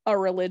a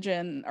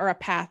religion or a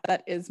path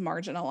that is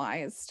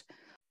marginalized.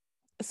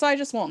 So I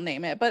just won't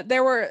name it, but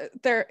there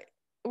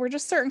were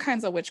just certain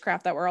kinds of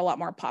witchcraft that were a lot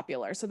more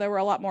popular. So there were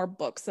a lot more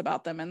books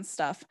about them and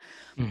stuff.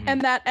 Mm-hmm.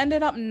 And that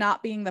ended up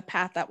not being the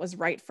path that was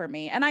right for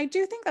me. And I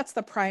do think that's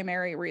the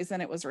primary reason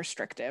it was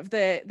restrictive.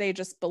 They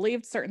just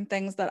believed certain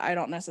things that I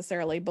don't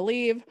necessarily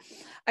believe.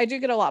 I do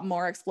get a lot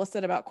more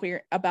explicit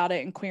about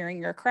it in Queering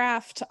Your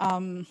Craft.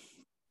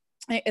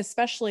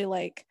 Especially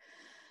like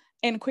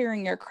in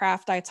Queering Your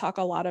Craft, I talk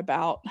a lot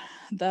about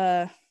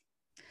the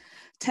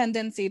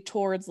tendency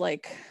towards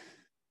like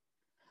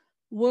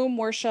womb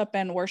worship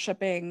and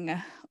worshiping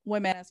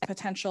women as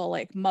potential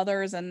like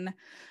mothers. And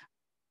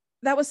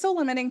that was so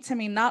limiting to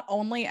me, not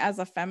only as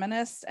a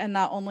feminist and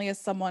not only as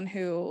someone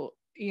who,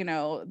 you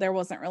know, there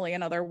wasn't really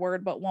another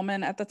word but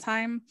woman at the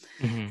time.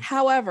 Mm-hmm.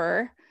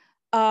 However,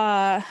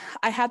 I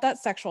had that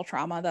sexual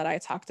trauma that I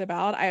talked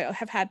about. I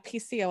have had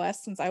PCOS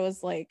since I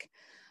was like,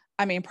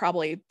 I mean,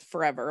 probably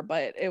forever,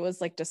 but it was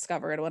like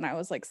discovered when I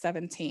was like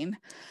 17.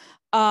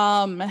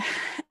 And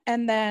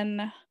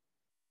then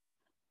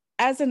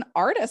as an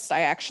artist,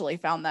 I actually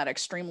found that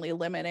extremely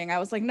limiting. I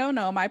was like,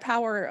 no, my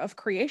power of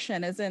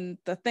creation is in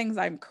the things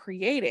I'm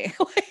creating.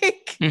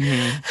 Like,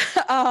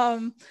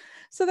 Mm-hmm.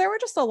 So there were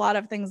just a lot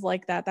of things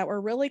like that that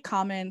were really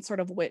common sort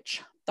of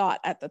witch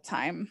thought at the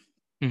time.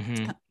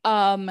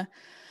 Mm-hmm.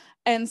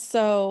 And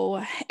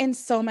so in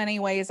so many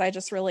ways, I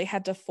just really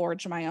had to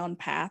forge my own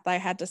path. I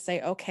had to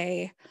say,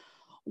 okay,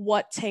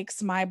 what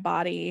takes my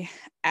body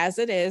as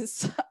it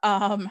is?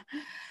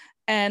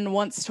 And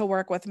wants to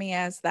work with me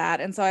as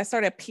that. And so I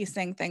started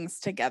piecing things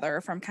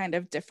together from kind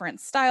of different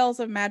styles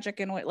of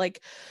magic and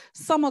like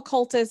some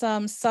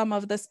occultism, some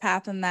of this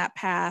path and that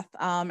path,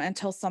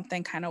 until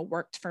something kind of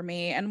worked for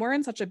me. And we're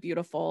in such a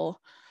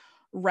beautiful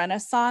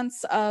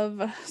renaissance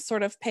of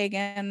sort of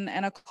pagan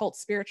and occult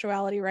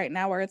spirituality right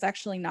now, where it's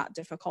actually not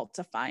difficult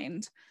to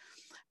find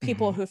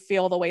people Mm-hmm. who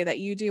feel the way that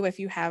you do if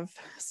you have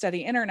steady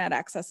internet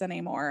access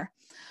anymore.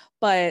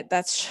 But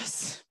that's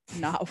just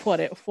not what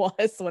it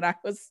was when I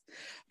was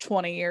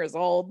 20 years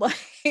old.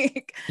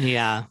 Like,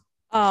 Yeah.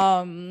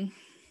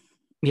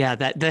 Yeah,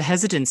 that the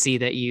hesitancy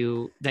that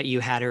you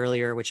had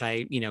earlier, which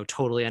I,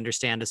 totally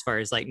understand as far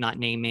as like not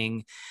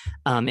naming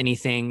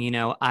anything,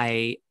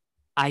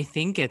 I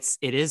think it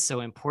is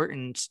so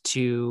important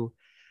to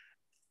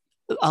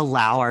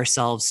allow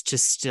ourselves to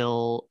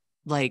still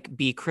like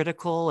be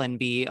critical and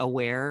be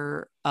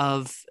aware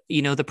of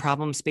the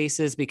problem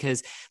spaces,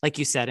 because like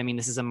you said, I mean,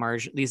 this is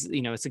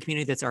it's a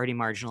community that's already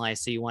marginalized,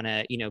 so you want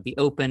to be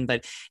open,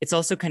 but it's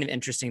also kind of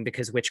interesting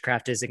because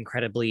witchcraft is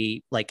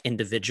incredibly like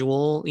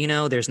individual.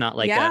 There's not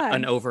like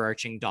an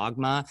overarching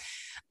dogma,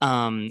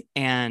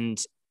 and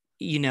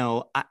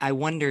I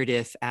wondered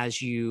if, as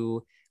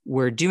you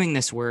were doing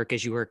this work,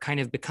 as you were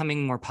kind of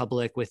becoming more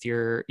public with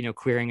your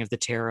queering of the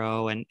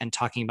tarot and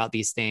talking about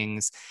these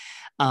things,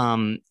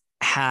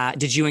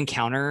 did you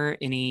encounter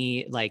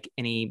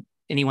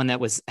anyone that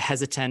was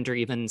hesitant or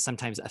even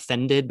sometimes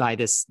offended by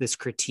this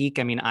critique?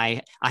 I mean,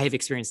 I have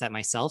experienced that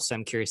myself, so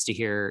I'm curious to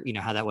hear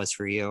how that was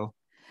for you.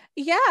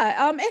 Yeah,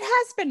 it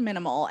has been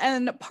minimal,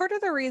 and part of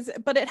the reason,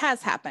 but it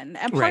has happened,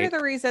 and part of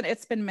the reason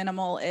it's been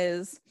minimal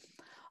is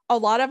a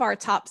lot of our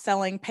top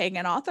selling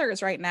pagan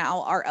authors right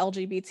now are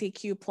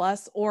LGBTQ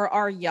plus or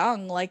are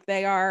young, like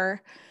they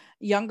are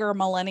younger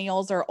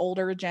millennials or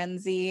older Gen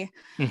Z.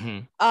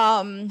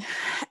 Mm-hmm.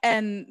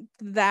 And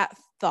that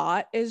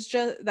thought is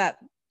just that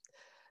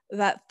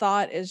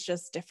thought is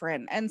just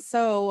different. And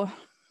so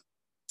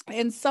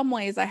in some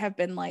ways I have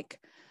been like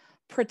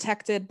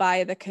protected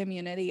by the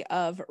community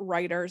of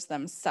writers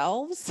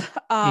themselves.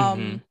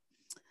 Mm-hmm.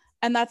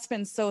 And that's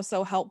been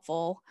so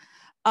helpful.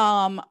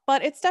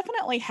 But it's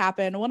definitely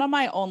happened. One of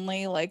my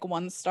only like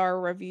 1-star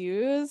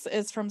reviews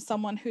is from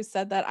someone who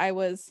said that I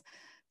was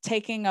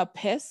taking a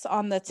piss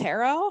on the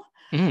tarot.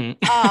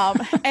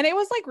 Mm-hmm. And it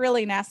was like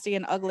really nasty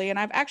and ugly, and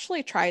I've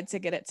actually tried to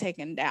get it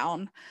taken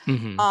down.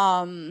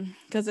 Mm-hmm.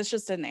 Because it's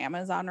just an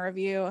Amazon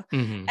review.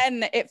 Mm-hmm.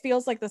 And it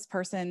feels like this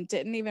person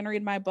didn't even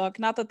read my book.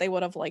 Not that they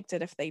would have liked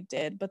it if they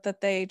did, but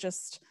that they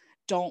just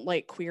don't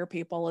like queer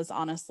people is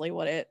honestly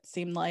what it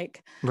seemed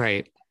like.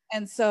 Right.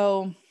 And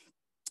so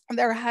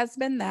there has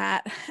been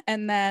that.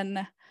 And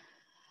then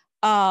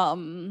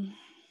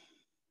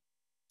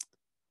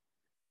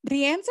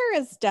the answer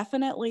is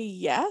definitely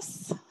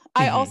yes.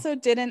 I also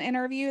did an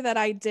interview that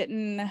I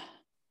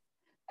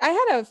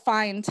had a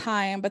fine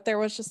time, but there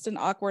was just an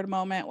awkward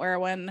moment where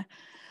when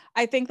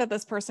I think that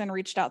this person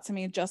reached out to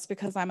me just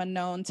because I'm a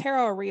known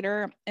tarot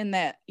reader in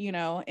that,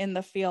 in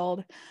the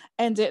field,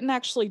 and didn't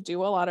actually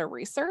do a lot of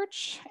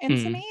research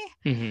into me.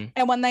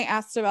 And when they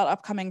asked about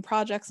upcoming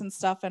projects and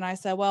stuff, and I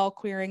said, well,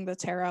 Queering the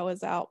Tarot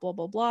is out, blah,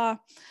 blah, blah.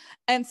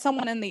 And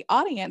someone in the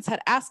audience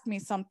had asked me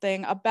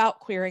something about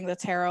Queering the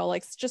Tarot,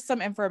 like just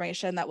some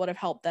information that would have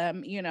helped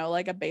them,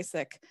 like a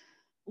basic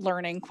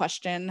learning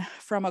question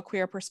from a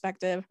queer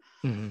perspective.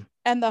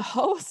 And the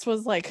host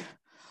was like,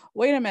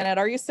 wait a minute,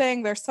 are you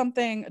saying there's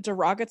something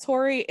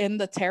derogatory in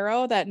the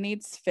tarot that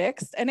needs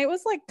fixed? And it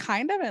was like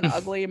kind of an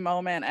ugly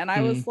moment. And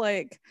I was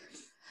like,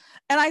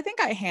 and I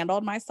think I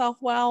handled myself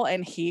well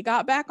and he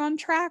got back on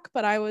track,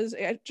 but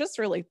it just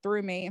really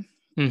threw me.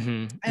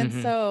 And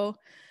so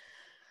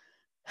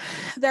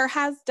there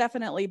has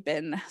definitely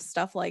been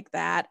stuff like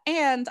that.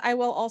 And I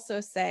will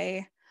also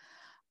say,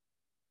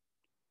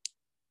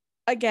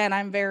 again,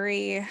 I'm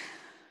very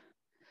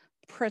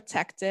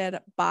protected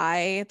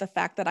by the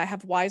fact that I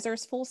have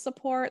Weiser's full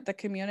support, the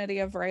community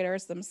of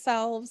writers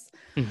themselves.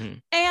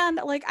 And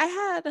like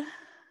I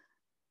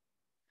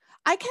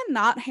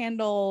cannot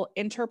handle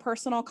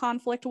interpersonal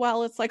conflict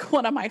well. It's like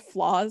one of my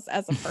flaws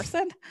as a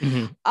person.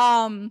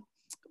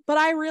 But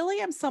I really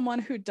am someone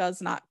who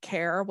does not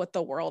care what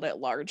the world at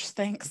large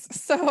thinks.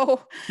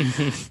 So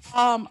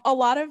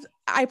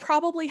I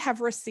probably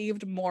have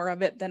received more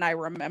of it than I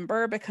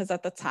remember, because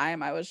at the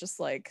time I was just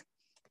like,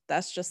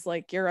 that's just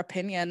like your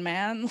opinion,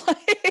 man.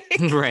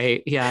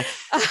 Right. Yeah.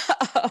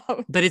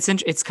 But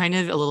it's kind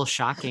of a little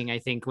shocking, I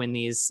think, when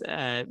these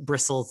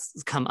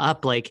bristles come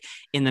up, like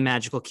in the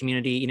magical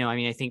community. I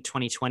mean, I think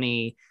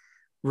 2020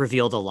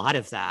 revealed a lot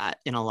of that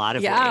in a lot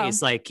of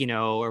ways, like,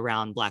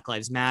 around Black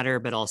Lives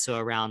Matter, but also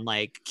around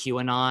like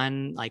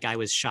QAnon. Like I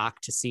was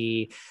shocked to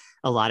see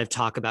a lot of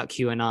talk about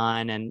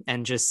QAnon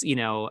and just,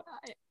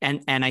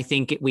 and I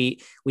think we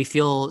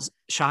feel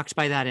shocked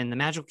by that in the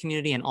magical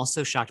community, and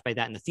also shocked by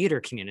that in the theater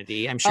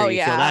community. I'm sure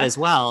you feel that as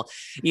well,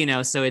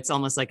 so it's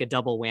almost like a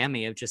double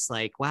whammy of just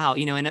like, wow,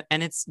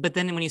 and but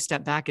then when you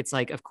step back, it's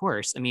like, of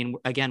course, I mean,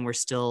 again, we're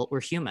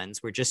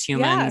humans. We're just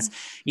humans,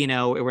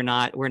 we're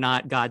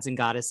not gods and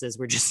goddesses.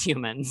 We're just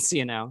humans,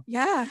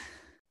 Yeah.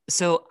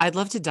 So I'd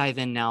love to dive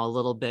in now a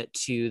little bit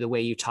to the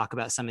way you talk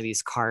about some of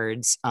these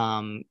cards,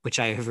 which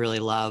I have really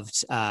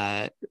loved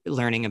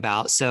learning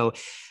about. So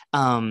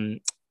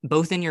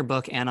both in your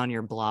book and on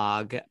your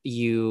blog,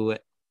 you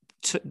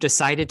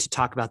decided to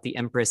talk about the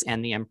Empress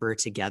and the Emperor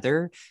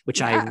together,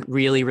 which I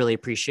really, really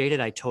appreciated.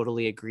 I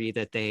totally agree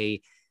that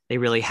they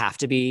really have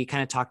to be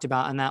kind of talked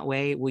about in that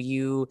way. Will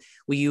you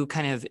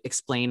kind of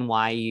explain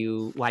why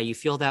you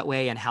feel that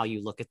way and how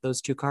you look at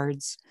those two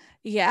cards?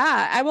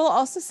 Yeah, I will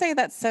also say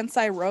that since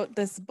I wrote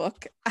this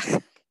book,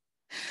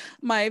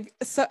 my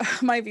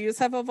views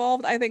have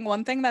evolved. I think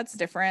one thing that's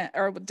different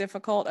or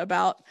difficult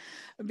about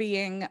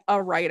being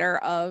a writer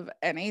of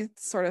any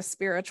sort of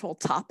spiritual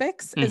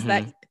topics is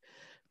that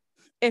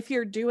if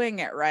you're doing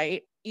it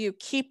right, you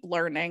keep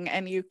learning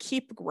and you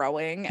keep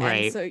growing,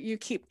 and so you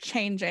keep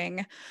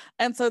changing.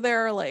 And so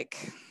there are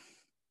like,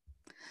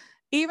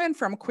 even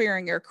from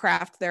Queering Your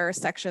Craft, there are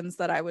sections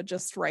that I would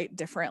just write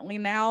differently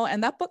now.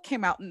 And that book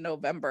came out in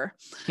November.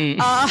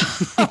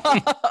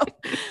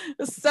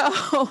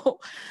 So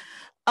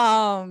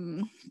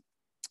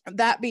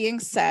that being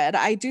said,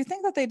 I do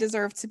think that they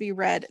deserve to be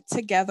read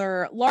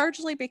together,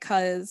 largely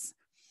because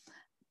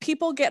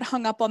people get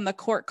hung up on the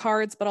court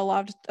cards, but a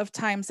lot of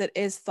times it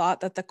is thought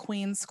that the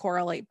queens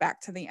correlate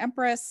back to the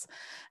Empress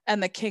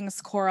and the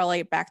kings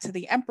correlate back to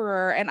the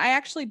Emperor. And I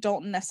actually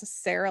don't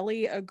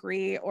necessarily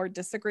agree or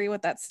disagree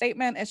with that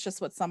statement. It's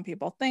just what some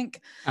people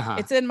think.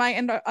 It's in my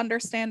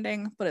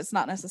understanding, but it's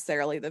not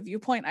necessarily the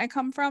viewpoint I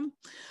come from.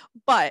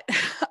 But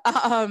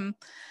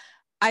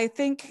I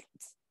think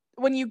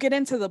when you get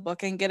into the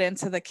book and get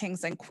into the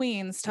kings and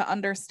queens, to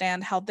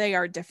understand how they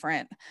are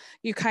different,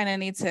 you kind of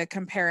need to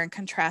compare and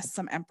contrast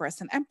some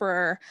Empress and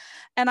Emperor.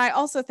 And I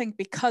also think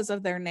because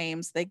of their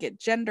names, they get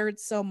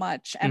gendered so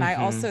much. And I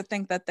also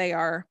think that they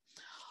are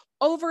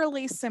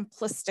overly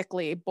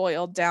simplistically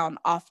boiled down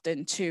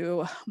often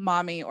to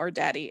mommy or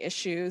daddy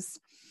issues.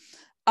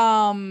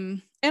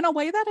 In a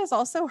way that is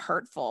also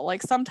hurtful.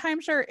 Like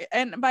sometimes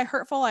and by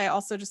hurtful, I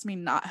also just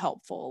mean not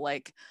helpful.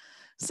 Like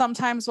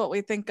sometimes what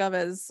we think of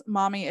as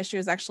mommy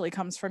issues actually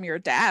comes from your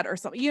dad or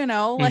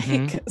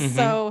something,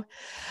 So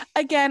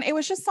again, it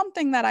was just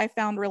something that I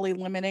found really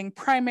limiting,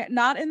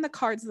 not in the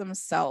cards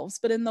themselves,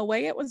 but in the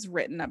way it was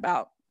written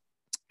about.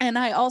 And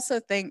I also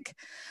think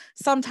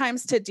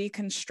sometimes to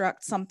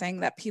deconstruct something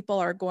that people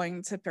are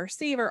going to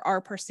perceive or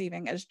are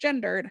perceiving as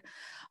gendered,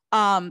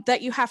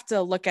 that you have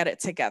to look at it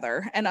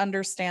together and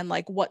understand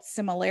like what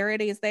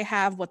similarities they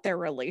have, what their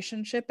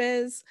relationship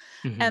is,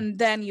 Hmm. and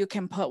then you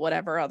can put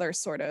whatever other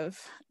sort of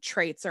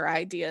traits or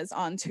ideas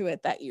onto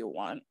it that you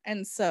want.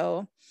 And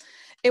so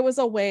it was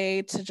a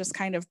way to just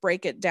kind of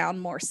break it down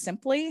more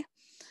simply.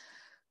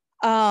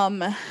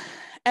 Um,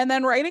 and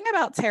then writing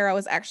about tarot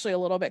is actually a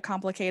little bit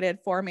complicated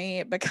for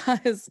me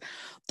because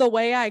the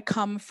way I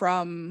come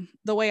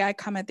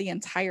at the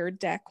entire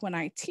deck when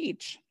I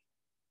teach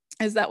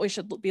is that we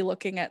should be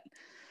looking at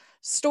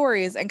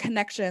stories and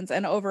connections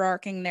and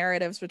overarching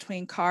narratives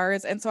between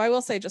cards. And so I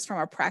will say, just from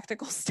a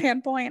practical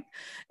standpoint,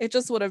 it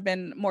just would have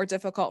been more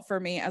difficult for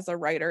me as a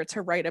writer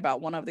to write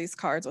about one of these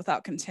cards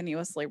without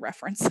continuously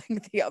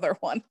referencing the other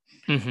one.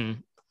 Hmm.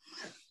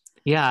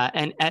 Yeah,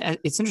 and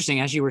it's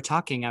interesting. As you were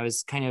talking, I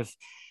was kind of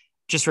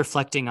just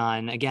reflecting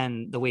on,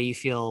 again, the way you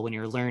feel when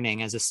you're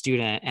learning as a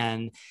student,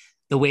 and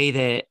the way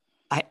that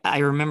I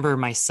remember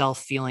myself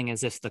feeling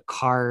as if the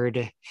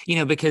card,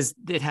 because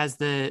it has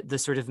the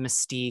sort of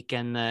mystique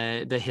and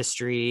the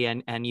history,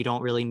 and you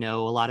don't really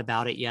know a lot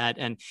about it yet,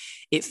 and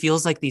it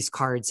feels like these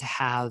cards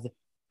have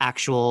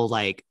actual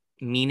like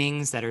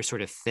meanings that are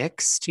sort of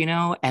fixed,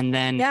 and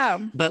then, Yeah,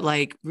 but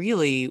like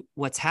really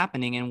what's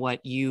happening, and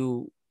what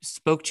you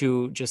spoke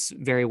to just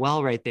very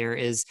well right there,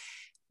 is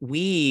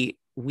we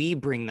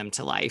bring them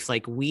to life.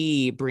 Like,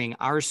 we bring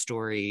our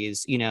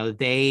stories,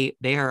 they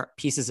are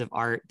pieces of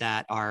art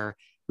that are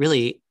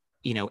really,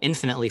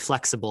 infinitely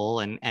flexible,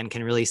 and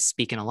can really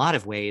speak in a lot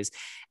of ways,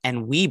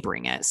 and we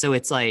bring it. So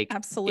it's like it's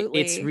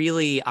absolutely.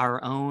 really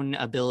our own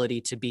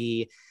ability to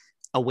be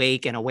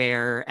awake and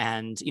aware,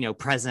 and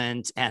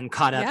present and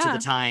caught up to the Yeah,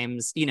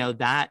 times,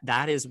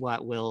 that is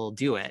what will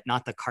do it,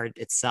 not the card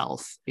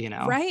itself.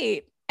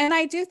 right. And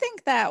I do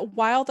think that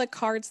while the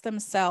cards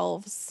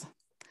themselves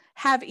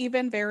have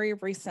even very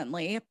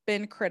recently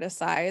been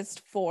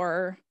criticized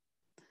for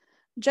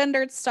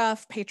gendered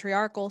stuff,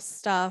 patriarchal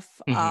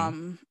stuff,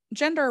 Hmm.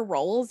 gender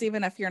roles,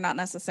 even if you're not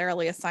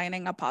necessarily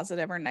assigning a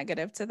positive or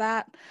negative to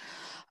that.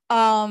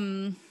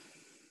 Um,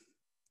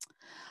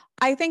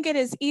 I think it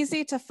is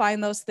easy to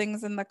find those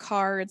things in the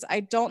cards.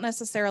 I don't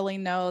necessarily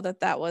know that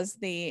that was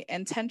the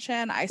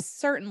intention. I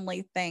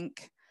certainly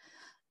think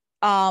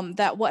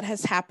that what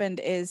has happened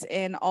is,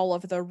 in all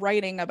of the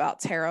writing about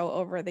tarot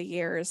over the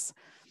years,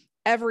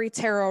 every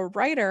tarot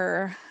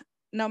writer,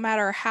 no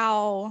matter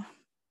how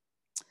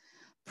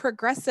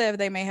progressive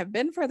they may have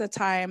been for the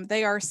time,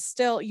 they are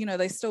still,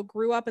 they still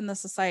grew up in the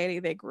society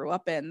they grew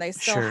up in. They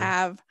still Sure.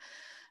 have,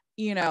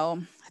 you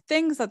know,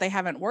 things that they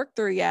haven't worked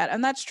through yet.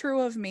 And that's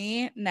true of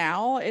me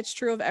now. It's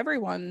true of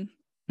everyone.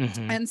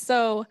 Hmm. And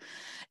so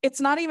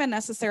it's not even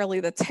necessarily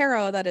the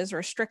tarot that is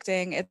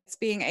restricting, it's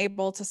being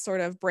able to sort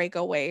of break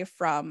away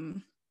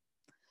from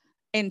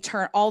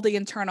all the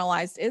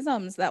internalized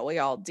isms that we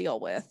all deal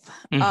with.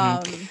 Hmm.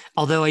 Um,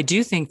 Although I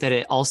do think that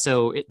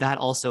that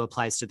also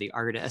applies to the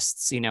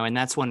artists, and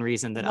that's one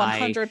reason that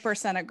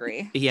 100%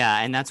 agree. yeah,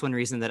 and that's one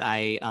reason that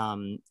I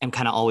am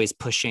kind of always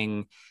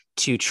pushing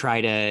to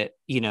try to,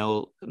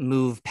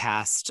 move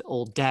past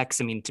old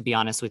decks. I mean, to be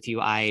honest with you,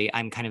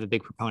 I'm kind of a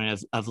big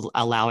proponent of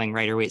allowing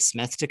Rider Waite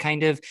Smith to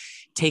kind of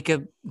take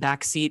a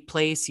backseat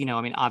place.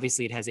 I mean,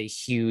 obviously it has a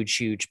huge,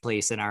 huge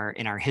place in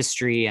our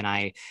history, and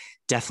I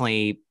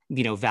definitely,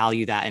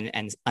 value that,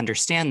 and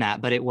understand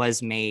that. But it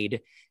was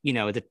made,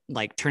 the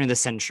like turn of the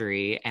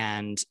century,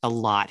 and a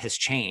lot has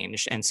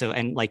changed. And so,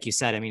 and like you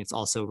said, I mean, it's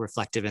also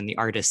reflective in the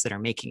artists that are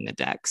making the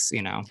decks.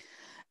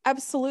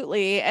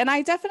 Absolutely. And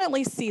I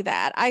definitely see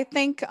that. I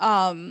think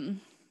in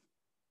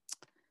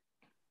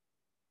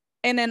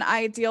an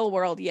ideal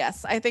world,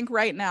 yes. I think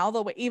right now,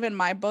 the way, even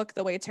my book,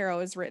 the way tarot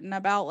is written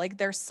about, like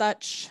there's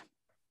such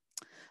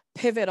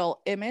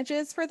pivotal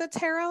images for the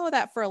tarot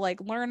that for like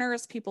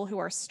learners, people who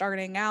are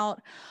starting out,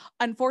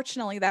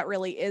 unfortunately, that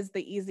really is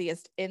the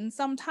easiest in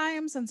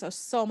sometimes. And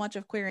so much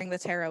of querying the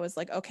tarot is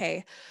like,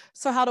 okay,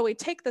 so how do we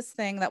take this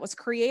thing that was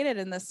created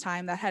in this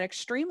time that had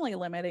extremely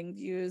limiting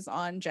views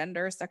on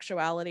gender,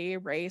 sexuality,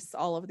 race,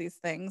 all of these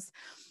things,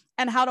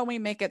 and how do we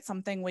make it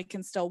something we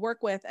can still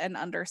work with and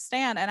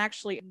understand and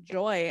actually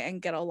enjoy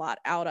and get a lot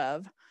out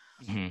of?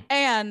 Mm-hmm.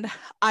 And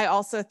I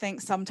also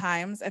think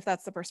sometimes, if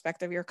that's the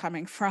perspective you're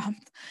coming from,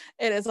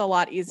 it is a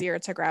lot easier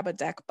to grab a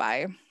deck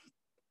by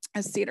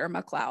a Cedar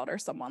McLeod or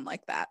someone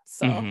like that.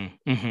 So,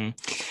 Mm-hmm.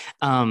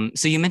 Mm-hmm.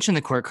 So you mentioned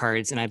the court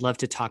cards, and I'd love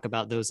to talk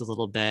about those a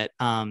little bit.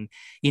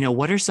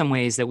 What are some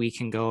ways that we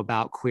can go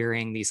about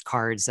querying these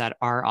cards that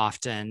are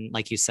often,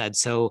 like you said,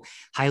 so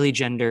highly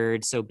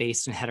gendered, so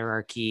based in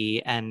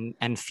hierarchy, and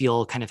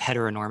feel kind of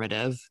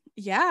heteronormative?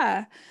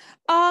 yeah.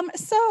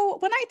 So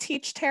when I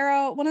teach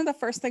tarot, one of the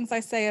first things I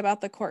say about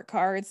the court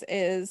cards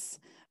is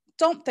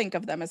don't think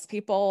of them as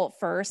people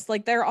first.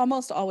 Like they're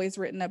almost always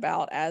written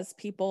about as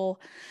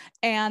people.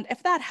 And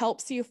if that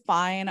helps you,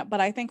 fine.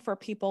 But I think for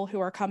people who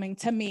are coming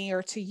to me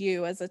or to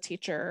you as a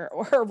teacher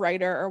or a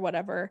writer or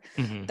whatever,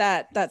 Mm-hmm.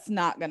 that's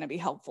not going to be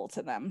helpful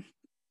to them.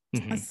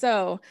 Mm-hmm.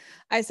 So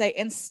I say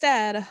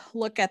instead,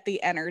 look at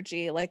the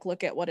energy, like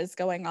look at what is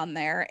going on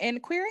there.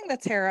 In querying the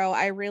tarot,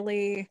 I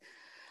really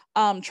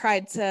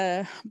tried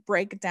to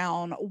break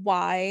down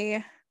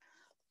why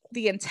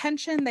the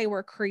intention they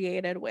were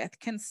created with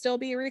can still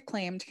be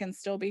reclaimed, can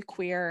still be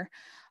queer,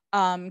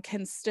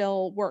 can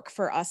still work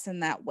for us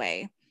in that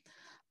way.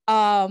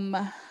 Um,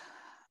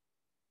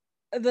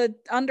 the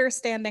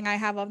understanding I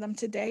have of them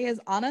today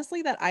is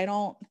honestly that I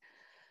don't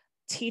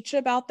teach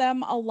about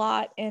them a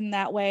lot in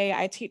that way.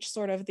 I teach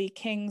sort of the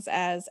kings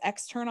as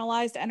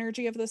externalized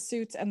energy of the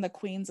suits and the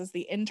queens as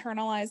the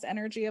internalized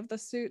energy of the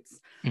suits.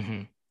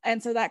 Mm-hmm.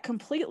 And so that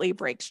completely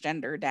breaks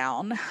gender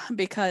down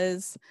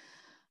because,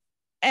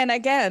 and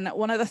again,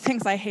 one of the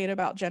things I hate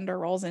about gender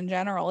roles in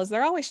general is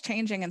they're always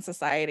changing in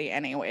society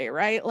anyway,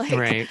 right? Like,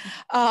 Right.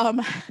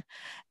 um,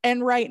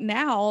 and right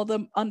now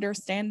the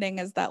understanding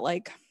is that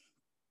like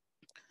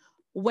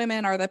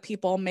women are the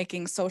people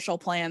making social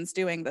plans,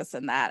 doing this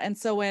and that. And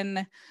so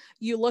when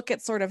you look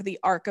at sort of the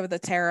arc of the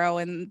tarot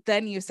and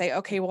then you say,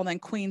 okay, well, then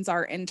queens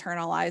are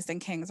internalized and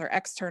kings are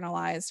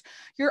externalized,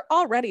 you're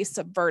already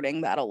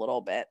subverting that a little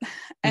bit.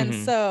 And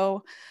Mm-hmm.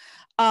 so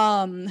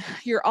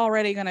you're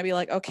already going to be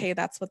like, okay,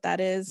 that's what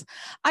that is.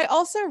 I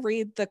also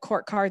read the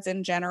court cards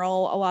in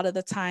general a lot of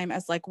the time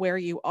as like where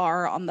you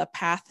are on the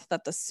path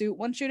that the suit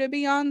wants you to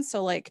be on.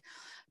 So like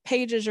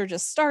pages are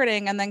just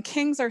starting and then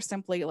kings are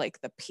simply like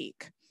the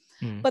peak.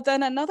 Mm-hmm. But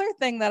then another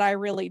thing that I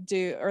really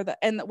do,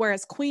 and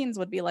whereas queens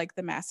would be like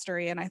the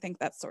mastery, and I think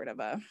that's sort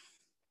of a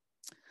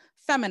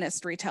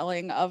feminist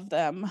retelling of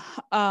them,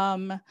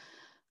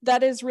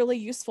 that is really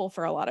useful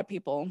for a lot of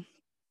people.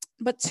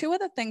 But two of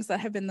the things that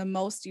have been the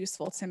most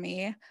useful to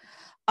me,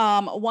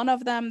 one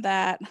of them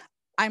that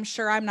I'm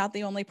sure I'm not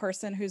the only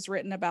person who's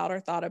written about or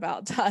thought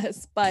about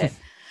does, but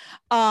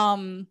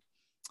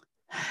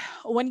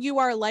when you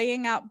are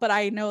laying out, but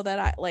I know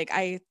that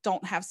I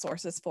don't have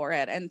sources for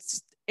it, and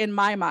in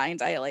my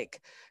mind I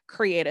like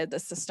created the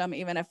system,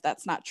 even if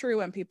that's not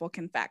true and people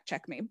can fact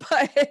check me.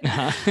 But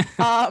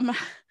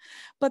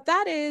but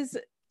that is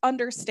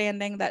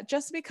understanding that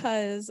just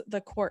because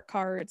the court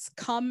cards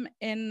come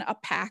in a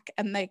pack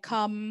and they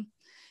come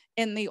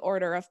in the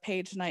order of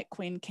page, knight,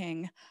 queen,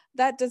 king,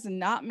 that does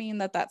not mean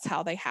that that's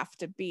how they have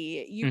to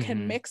be. You can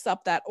Mm-hmm. mix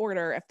up that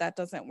order if that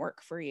doesn't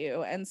work for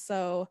you. And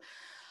so,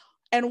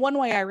 and one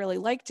way I really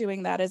like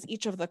doing that is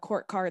each of the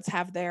court cards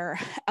have their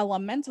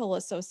elemental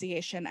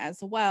association as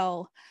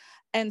well.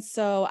 And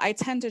so I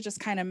tend to just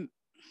kind of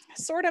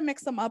sort of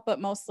mix them up,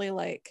 but mostly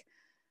like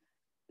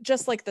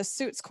just like the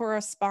suits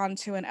correspond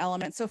to an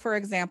element. So for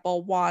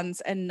example, wands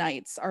and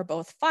knights are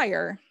both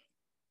fire.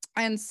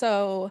 And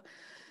so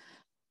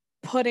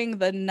putting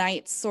the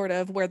knight sort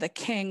of where the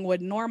king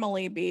would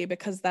normally be,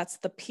 because that's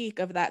the peak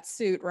of that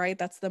suit, right?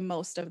 That's the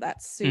most of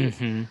that suit.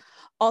 Mm-hmm.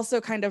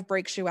 Also kind of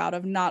breaks you out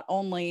of not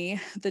only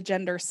the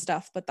gender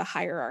stuff, but the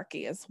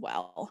hierarchy as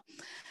well.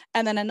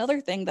 And then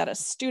another thing that a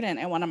student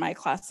in one of my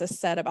classes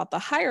said about the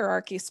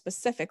hierarchy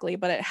specifically,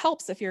 but it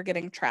helps if you're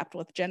getting trapped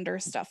with gender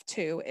stuff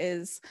too,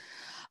 is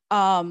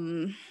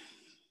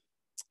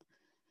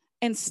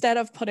instead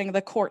of putting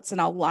the courts in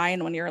a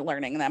line when you're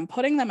learning them,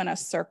 putting them in a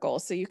circle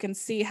so you can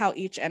see how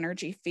each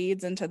energy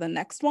feeds into the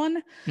next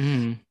one.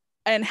 Mm-hmm.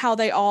 And how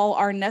they all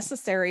are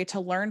necessary to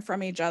learn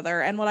from each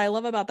other. And what I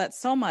love about that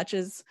so much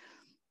is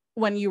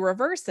when you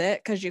reverse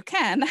it, because you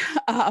can,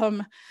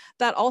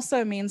 that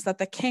also means that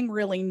the king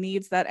really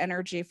needs that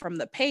energy from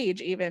the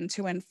page even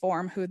to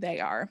inform who they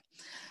are.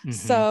 Mm-hmm.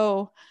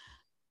 So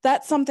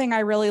that's something I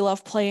really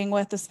love playing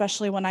with,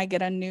 especially when I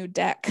get a new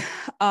deck.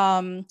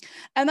 And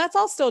that's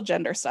all still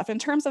gender stuff. In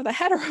terms of the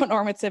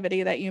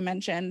heteronormativity that you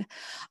mentioned,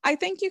 I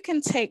think you can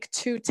take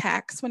two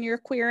tacks when you're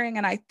queering,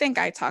 and I think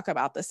I talk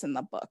about this in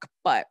the book,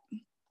 but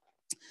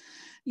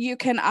you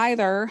can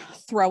either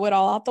throw it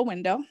all out the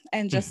window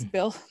and just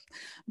build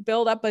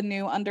up a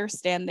new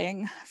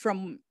understanding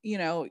from, you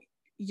know,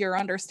 your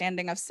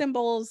understanding of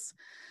symbols,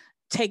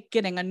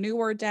 getting a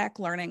newer deck,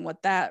 learning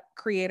what that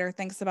creator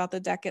thinks about the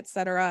deck,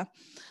 etc.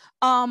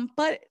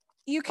 But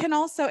you can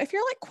also, if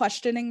you're like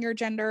questioning your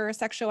gender or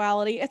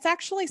sexuality, it's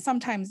actually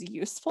sometimes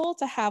useful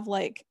to have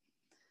like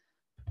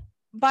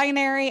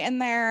binary in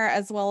there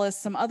as well as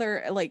some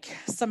other, like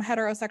some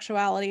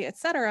heterosexuality,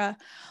 etc.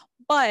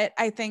 But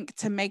I think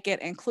to make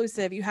it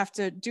inclusive, you have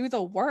to do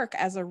the work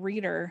as a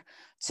reader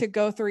to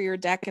go through your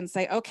deck and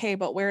say, okay,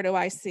 but where do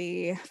I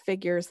see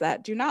figures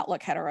that do not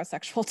look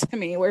heterosexual to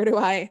me? Where do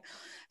I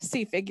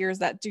see figures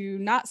that do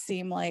not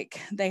seem like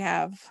they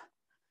have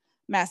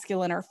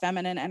masculine or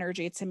feminine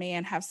energy to me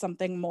and have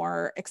something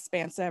more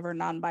expansive or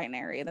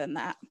non-binary than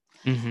that?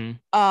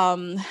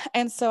 Mm-hmm.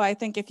 And so I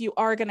think if you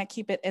are going to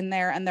keep it in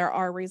there, and there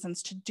are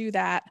reasons to do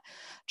that,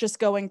 just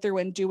going through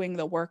and doing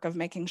the work of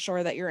making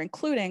sure that you're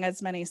including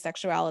as many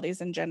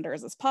sexualities and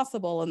genders as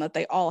possible, and that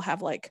they all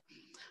have like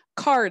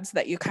cards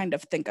that you kind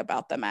of think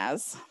about them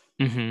as.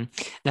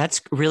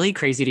 That's really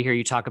crazy to hear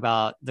you talk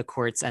about the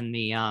quartz and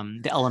the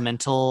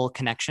elemental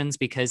connections,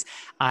 because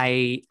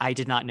I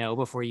did not know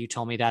before you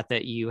told me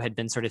that you had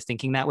been sort of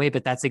thinking that way,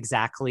 but that's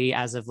exactly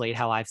as of late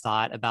how I've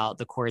thought about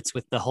the quartz,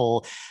 with the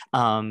whole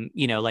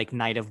like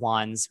Knight of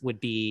Wands would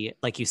be,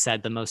 like you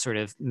said, the most sort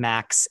of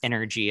max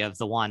energy of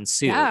the wand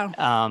suit. Yeah.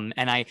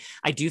 And I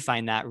do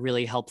find that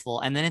really helpful.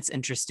 And then it's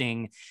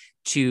interesting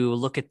to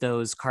look at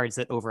those cards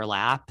that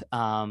overlap,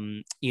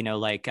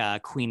 like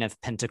Queen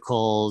of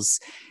Pentacles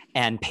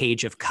and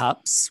Page of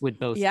Cups would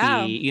both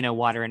Yeah. be,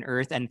 water and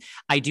earth. And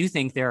I do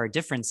think there are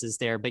differences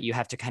there, but you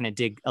have to kind of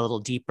dig a little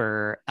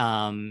deeper,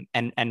 and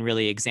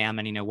really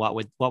examine, what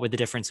would the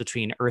difference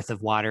between earth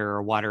of water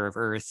or water of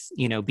earth,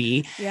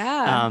 be.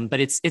 Yeah. But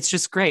it's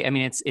just great. I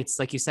mean, it's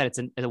like you said, it's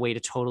a way to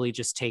totally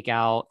just take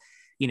out,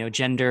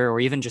 gender or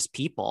even just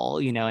people,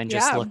 and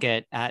just Yeah. look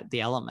at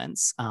the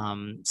elements.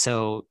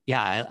 So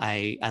yeah,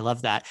 I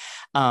love that.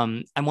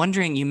 I'm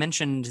wondering, you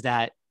mentioned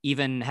that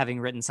even having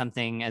written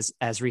something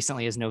as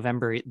recently as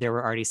November, there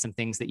were already some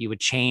things that you would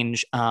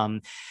change.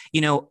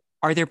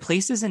 Are there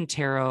places in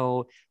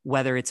tarot,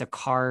 whether it's a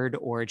card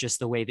or just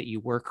the way that you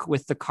work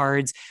with the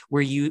cards,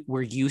 where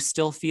you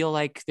still feel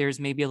like there's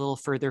maybe a little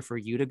further for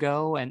you to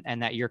go,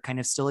 and that you're kind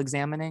of still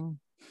examining?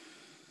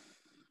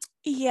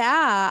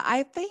 Yeah,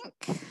 I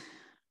think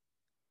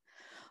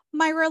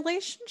my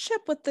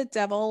relationship with the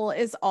devil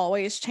is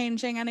always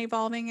changing and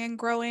evolving and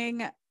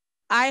growing.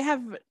 I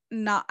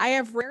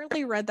have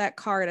rarely read that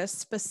card as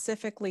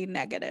specifically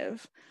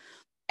negative.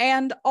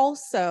 And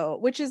also,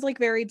 which is like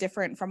very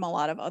different from a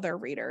lot of other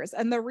readers.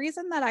 And the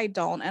reason that I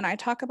don't, and I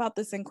talk about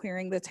this in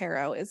Clearing the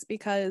Tarot, is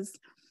because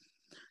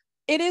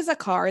it is a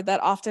card that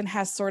often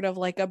has sort of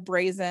like a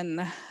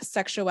brazen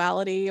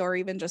sexuality or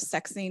even just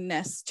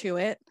sexiness to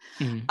it.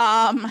 Mm.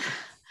 Um,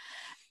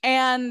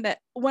 and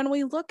when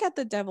we look at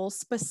the devil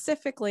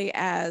specifically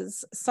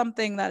as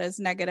something that is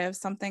negative,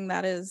 something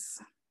that is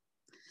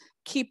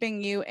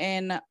keeping you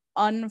in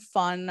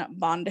unfun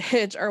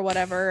bondage or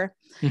whatever,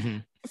 Mm-hmm.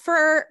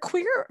 for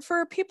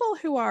people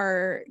who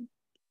are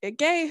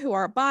gay, who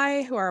are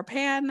bi, who are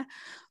pan,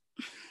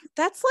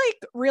 that's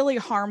like really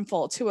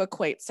harmful to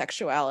equate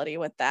sexuality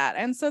with that.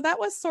 And so that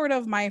was sort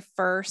of my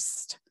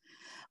first,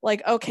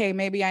 like, okay,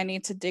 maybe I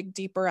need to dig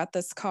deeper at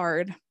this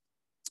card.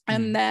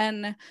 And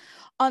then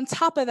on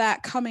top of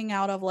that, coming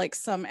out of like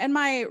and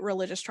my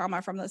religious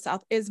trauma from the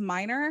South is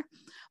minor,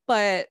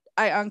 but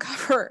I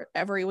uncover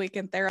every week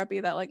in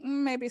therapy that like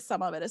maybe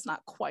some of it is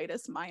not quite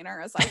as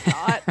minor as I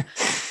thought.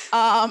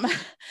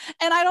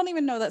 And I don't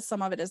even know that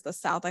some of it is the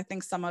South. I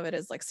think some of it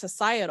is like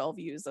societal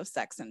views of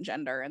sex and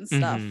gender and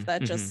stuff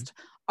that just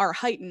are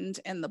heightened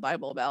in the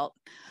Bible Belt.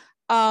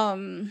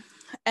 And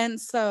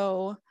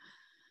so,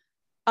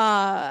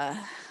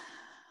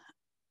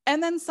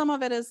 and then some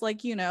of it is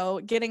like,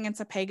 getting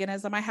into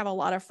paganism. I have a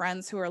lot of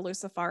friends who are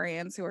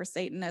Luciferians, who are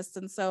Satanists.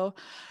 And so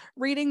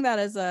reading that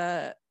as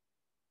a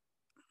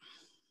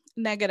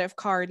negative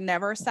card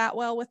never sat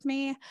well with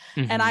me.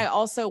 And I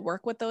also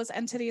work with those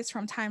entities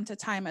from time to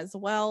time as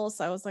well.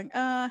 So I was like,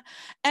 and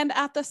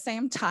at the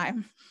same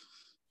time,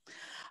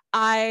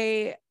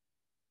 I'm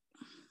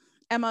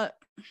a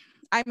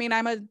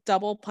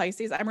double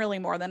Pisces. I'm really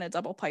more than a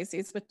double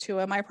Pisces, but 2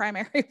 of my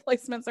primary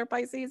placements are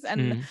Pisces.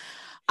 And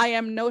I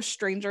am no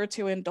stranger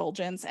to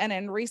indulgence. And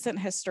in recent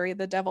history,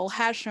 the devil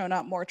has shown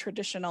up more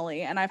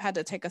traditionally. And I've had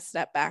to take a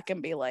step back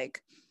and be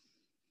like,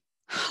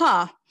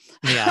 huh.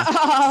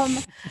 Yeah.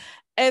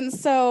 And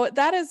so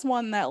that is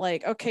one that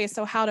like, okay,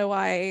 so how do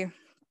I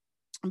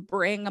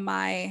bring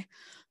my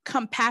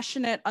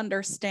compassionate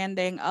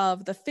understanding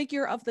of the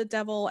figure of the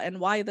devil and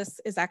why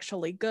this is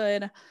actually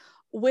good,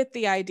 with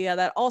the idea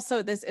that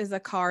also this is a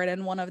card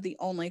and one of the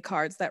only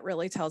cards that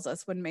really tells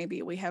us when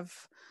maybe we have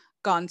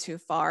gone too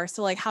far.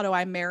 So like, how do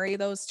I marry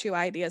those two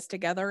ideas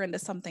together into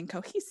something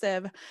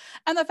cohesive?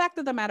 And the fact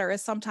of the matter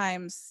is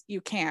sometimes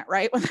you can't,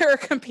 right? When there are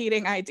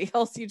competing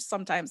ideals, you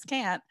sometimes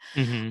can't.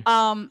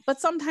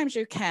 But sometimes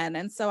you can.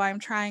 And so I'm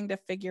trying to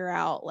figure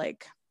out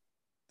like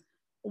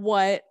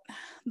what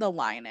the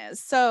line is.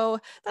 So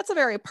that's a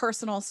very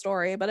personal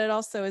story, but it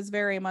also is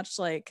very much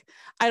like,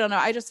 I don't know,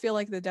 I just feel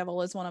like the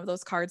devil is one of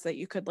those cards that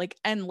you could like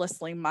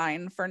endlessly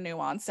mine for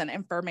nuance and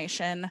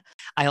information.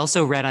 I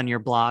also read on your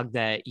blog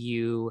that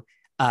you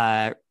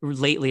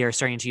lately are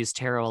starting to use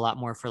tarot a lot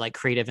more for like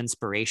creative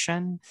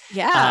inspiration.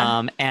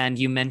 Yeah. And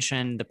you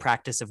mentioned the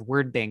practice of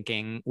word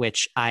banking,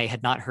 which I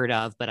had not heard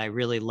of, but I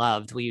really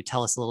loved. Will you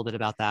tell us a little bit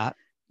about that?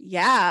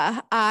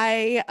 Yeah.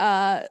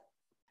 I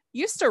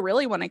used to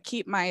really want to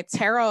keep my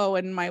tarot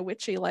and my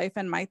witchy life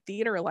and my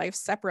theater life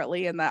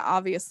separately, and that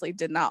obviously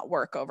did not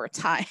work over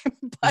time.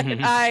 But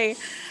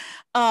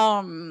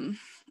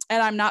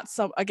and I'm not,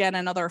 so again,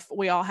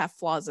 we all have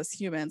flaws as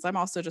humans. I'm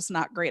also just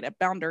not great at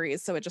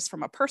boundaries, so it just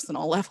from a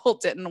personal level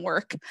didn't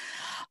work.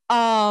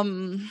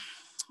 But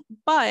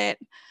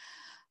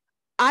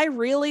I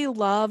really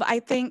love, I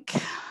think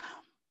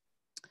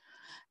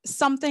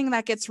something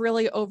that gets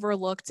really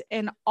overlooked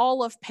in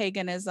all of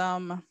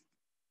paganism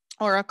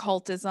or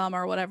occultism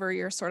or whatever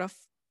your sort of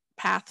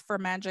path for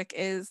magic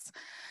is,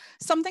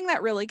 something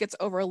that really gets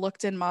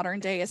overlooked in modern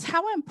day is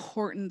how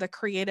important the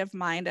creative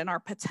mind and our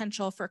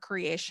potential for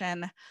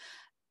creation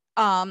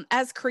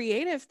as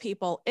creative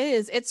people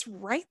is. It's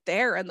right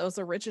there in those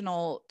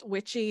original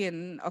witchy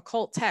and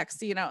occult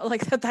texts,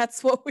 like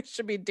that's what we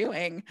should be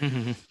doing.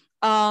 Mm-hmm.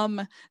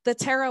 The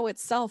tarot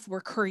itself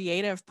were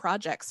creative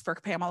projects for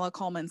Pamela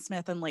Coleman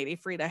Smith and Lady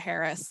Frida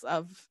Harris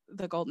of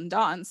the Golden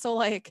Dawn. So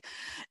like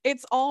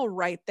it's all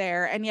right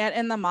there. And yet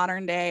in the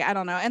modern day, I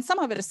don't know. And some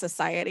of it is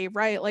society,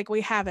 right? Like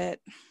we have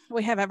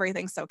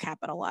everything so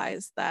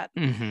capitalized that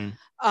Mm-hmm.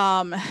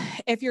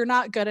 if you're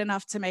not good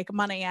enough to make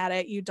money at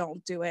it, you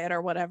don't do it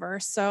or whatever.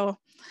 So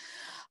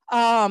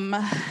and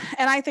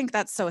I think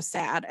that's so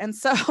sad. And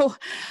so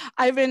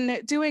I've been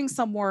doing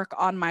some work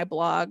on my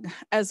blog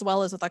as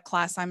well as with a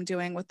class I'm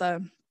doing with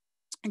a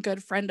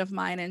good friend of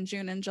mine in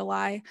June and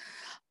July.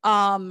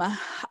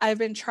 I've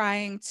been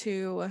trying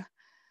to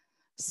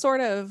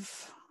sort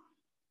of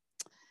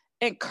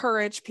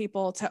encourage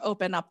people to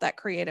open up that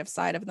creative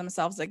side of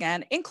themselves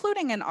again,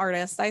 including an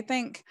artist. I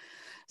think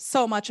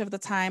so much of the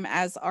time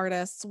as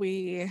artists,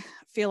 we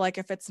feel like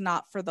if it's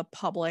not for the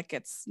public,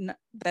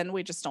 then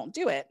we just don't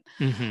do it.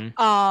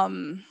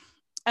 Mm-hmm.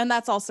 And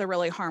that's also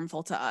really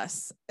harmful to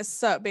us.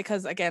 So,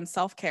 because again,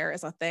 self-care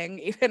is a thing,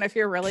 even if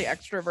you're really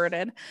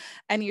extroverted,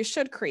 and you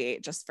should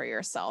create just for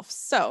yourself.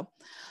 So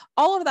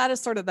all of that is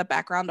sort of the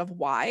background of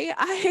why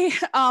I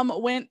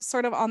went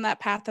sort of on that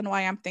path and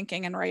why I'm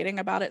thinking and writing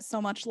about it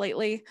so much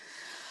lately.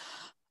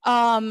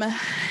 And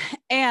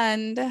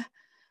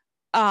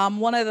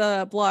one of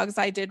the blogs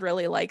I did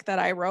really like that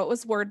I wrote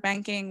was word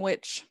banking,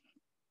 which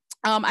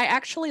I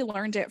actually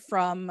learned it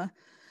from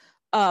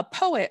a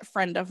poet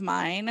friend of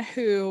mine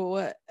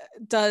who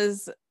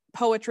does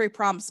poetry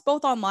prompts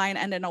both online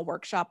and in a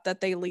workshop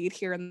that they lead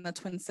here in the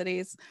Twin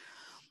Cities.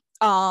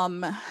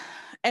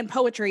 And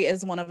poetry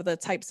is one of the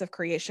types of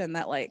creation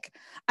that like,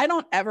 I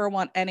don't ever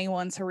want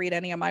anyone to read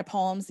any of my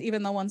poems,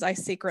 even the ones I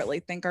secretly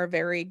think are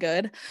very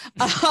good.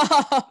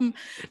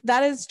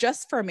 That is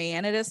just for me.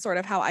 And it is sort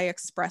of how I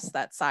express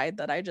that side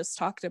that I just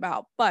talked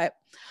about. But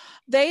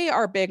they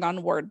are big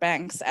on word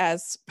banks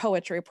as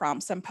poetry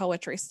prompts and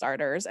poetry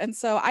starters. And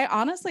so I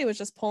honestly was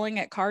just pulling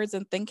at cards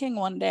and thinking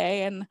one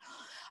day, and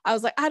I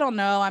was like, I don't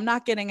know, I'm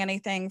not getting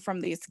anything from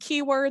these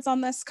keywords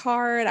on this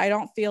card. I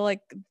don't feel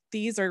like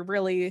these are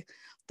really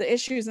the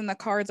issues in the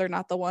cards are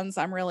not the ones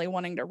I'm really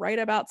wanting to write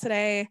about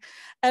today.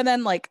 And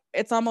then like,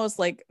 it's almost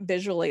like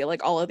visually,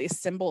 like all of these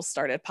symbols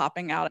started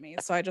popping out at me.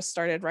 So I just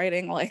started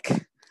writing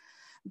like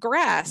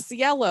grass,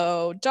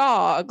 yellow,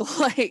 dog,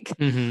 like,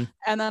 Mm-hmm.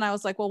 and then I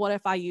was like, well, what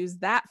if I use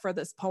that for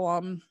this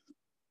poem?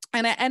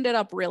 And it ended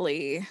up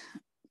really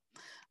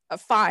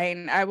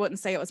fine. I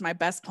wouldn't say it was my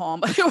best poem,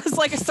 but it was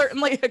like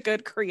certainly a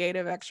good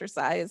creative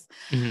exercise.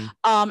 Mm-hmm.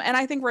 And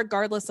I think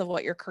regardless of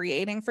what you're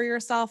creating for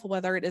yourself,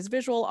 whether it is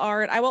visual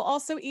art, I will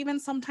also even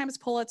sometimes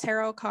pull a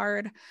tarot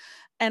card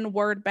and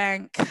word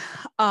bank.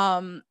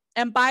 And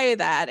by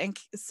that, and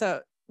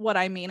so what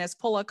I mean is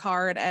pull a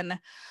card and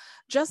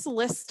just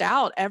list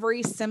out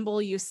every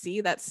symbol you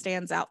see that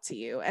stands out to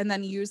you, and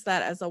then use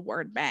that as a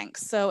word bank.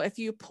 So if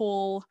you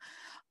pull,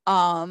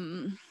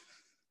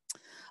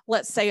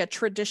 let's say a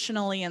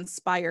traditionally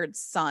inspired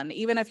sun,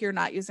 even if you're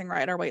not using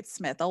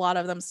Rider-Waite-Smith, a lot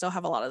of them still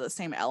have a lot of the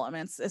same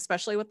elements,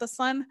 especially with the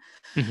sun.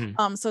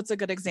 Mm-hmm. So it's a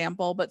good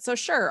example. But so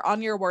sure,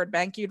 on your word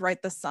bank, you'd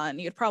write the sun.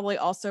 You'd probably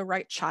also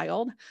write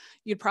child.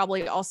 You'd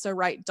probably also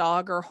write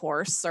dog or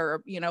horse,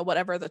 or,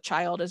 whatever the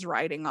child is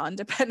riding on,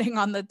 depending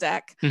on the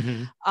deck.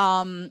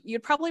 Mm-hmm.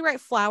 You'd probably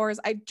write flowers.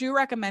 I do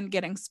recommend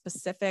getting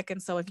specific.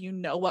 And so if you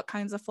know what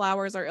kinds of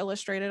flowers are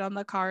illustrated on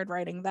the card,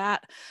 writing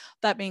that.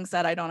 That being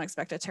said, I don't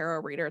expect a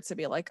tarot reader to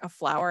be like a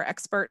flower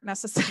expert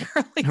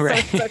necessarily.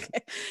 Right. So it's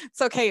okay.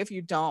 It's okay if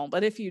you don't,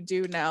 but if you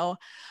do know,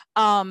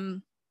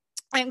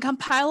 and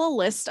compile a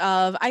list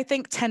of, I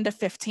think 10 to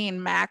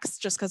 15 max,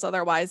 just because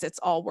otherwise it's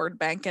all word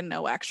bank and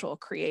no actual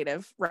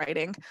creative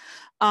writing.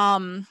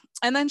 And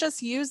then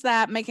just use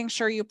that, making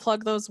sure you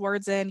plug those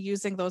words in,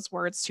 using those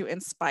words to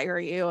inspire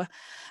you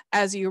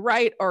as you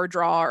write or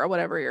draw or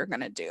whatever you're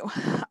going to do.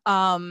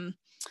 And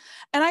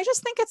I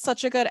just think it's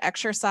such a good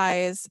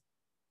exercise,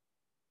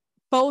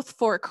 both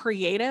for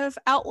creative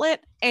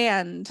outlet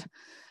and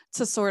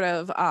to sort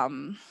of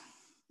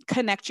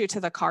connect you to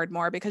the card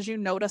more, because you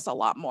notice a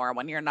lot more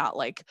when you're not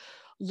like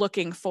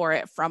looking for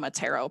it from a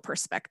tarot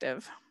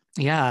perspective.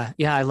 Yeah,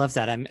 I love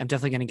that. I'm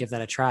definitely going to give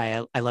that a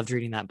try. I loved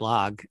reading that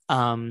blog.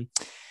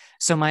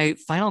 So my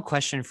final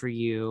question for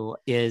you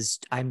is,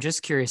 I'm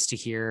just curious to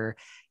hear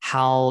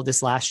how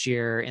this last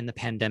year in the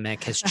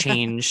pandemic has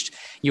changed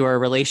your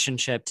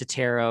relationship to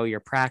tarot,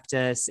 your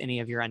practice, any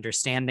of your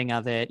understanding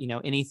of it,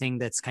 anything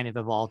that's kind of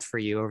evolved for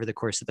you over the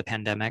course of the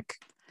pandemic.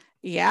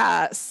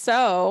 Yeah.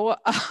 So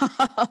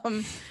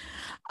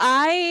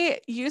I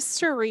used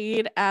to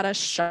read at a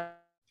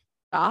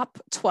shop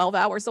 12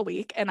 hours a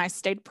week, and I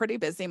stayed pretty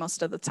busy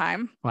most of the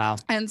time. Wow.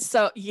 And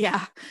so,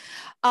 yeah.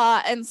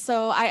 And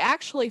so I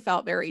actually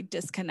felt very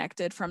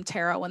disconnected from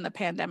tarot when the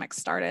pandemic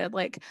started.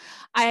 Like,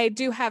 I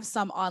do have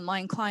some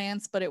online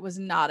clients, but it was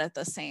not at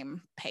the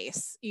same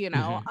pace,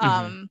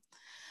 Mm-hmm.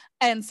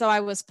 And so I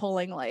was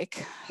pulling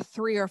like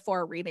 3 or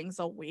 4 readings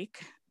a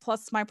week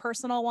plus my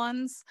personal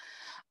ones.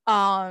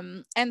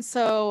 And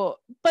so,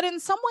 but in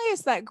some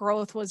ways that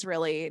growth was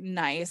really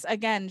nice.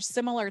 Again,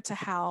 similar to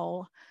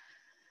how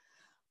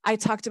I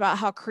talked about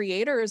how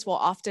creators will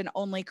often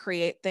only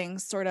create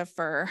things sort of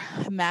for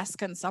mass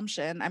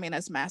consumption. I mean,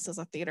 as mass as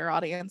a theater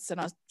audience in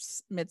a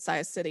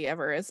mid-sized city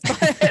ever is,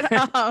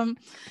 but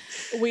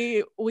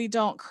we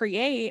don't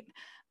create.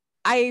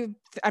 I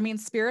mean,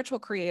 spiritual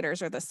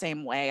creators are the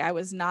same way. I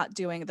was not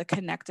doing the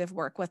connective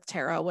work with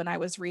tarot when I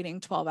was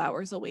reading 12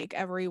 hours a week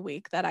every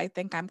week that I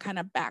think I'm kind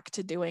of back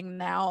to doing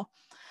now.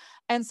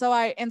 And so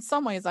in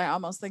some ways, I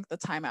almost think the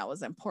timeout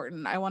was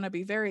important. I want to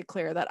be very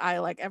clear that I,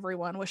 like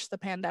everyone, wish the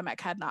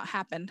pandemic had not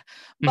happened.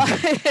 But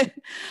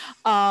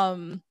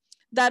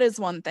that is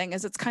one thing,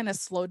 is it's kind of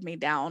slowed me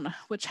down,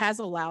 which has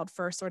allowed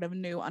for sort of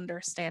new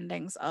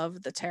understandings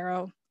of the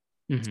tarot,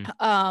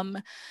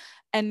 and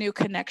new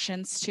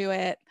connections to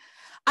it.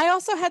 I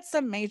also had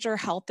some major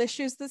health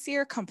issues this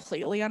year,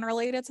 completely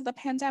unrelated to the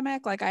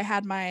pandemic. Like I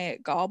had my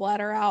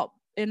gallbladder out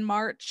in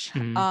March,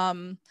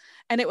 and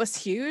it was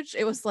huge.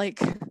 It was like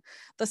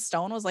the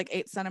stone was like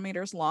 8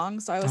 centimeters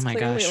long. So I was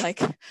clearly like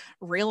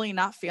really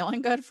not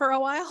feeling good for a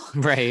while.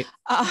 Right.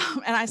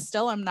 And I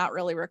still am not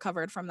really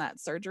recovered from that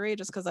surgery,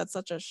 just because that's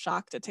such a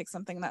shock to take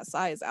something that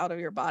size out of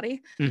your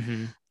body.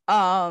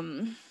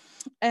 And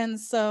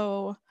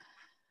so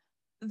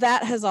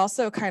that has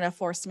also kind of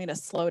forced me to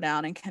slow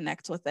down and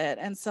connect with it.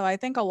 And so I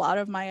think a lot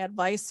of my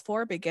advice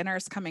for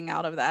beginners coming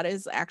out of that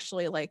is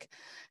actually like,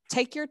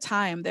 take your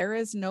time. There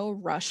is no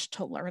rush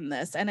to learn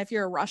this. And if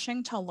you're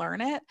rushing to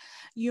learn it,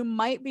 you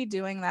might be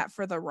doing that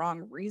for the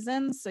wrong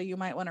reasons. So you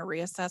might want to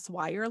reassess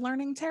why you're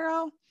learning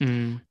tarot.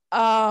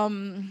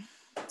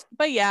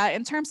 But yeah,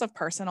 in terms of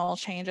personal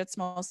change, it's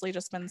mostly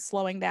just been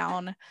slowing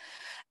down.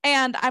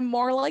 And I'm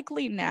more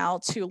likely now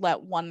to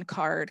let one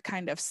card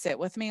kind of sit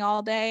with me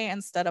all day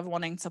instead of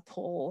wanting to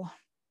pull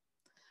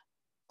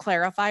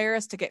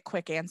clarifiers to get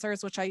quick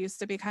answers, which I used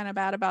to be kind of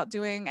bad about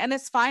doing. And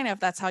it's fine if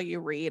that's how you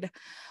read.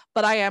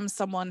 But I am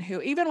someone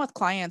who, even with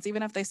clients,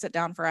 even if they sit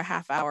down for a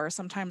half hour,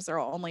 sometimes there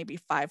will only be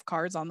 5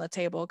 cards on the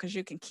table because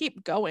you can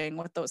keep going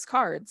with those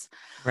cards.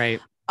 Right.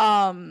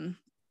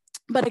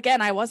 But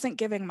again, I wasn't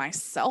giving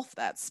myself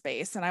that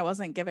space and I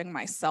wasn't giving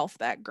myself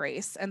that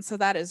grace. And so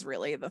that is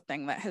really the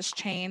thing that has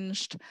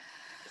changed.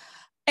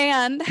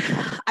 And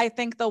I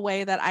think the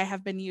way that I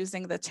have been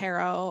using the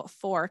tarot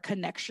for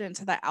connection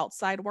to the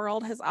outside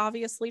world has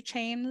obviously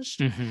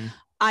changed.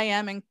 I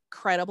am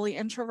incredibly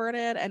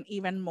introverted and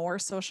even more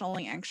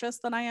socially anxious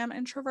than I am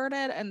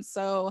introverted. And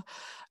so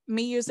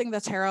me using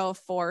the tarot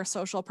for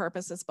social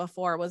purposes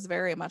before was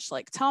very much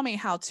like, tell me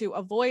how to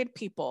avoid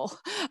people.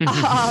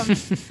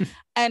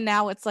 And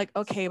now it's like,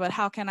 okay, but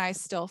how can I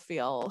still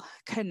feel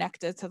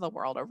connected to the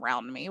world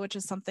around me, which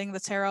is something the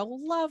tarot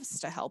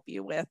loves to help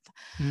you with.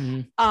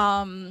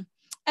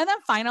 And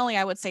then finally,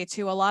 I would say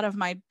too, a lot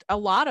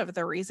of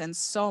the reason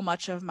so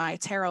much of my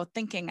tarot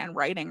thinking and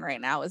writing right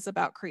now is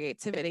about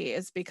creativity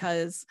is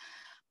because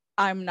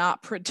I'm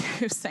not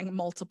producing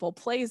multiple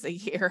plays a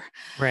year.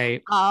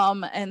 Right.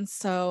 And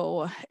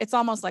so it's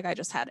almost like I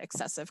just had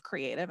excessive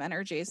creative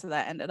energy. So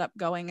that ended up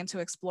going into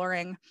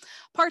exploring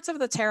parts of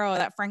the tarot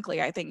that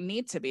frankly, I think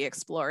need to be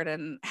explored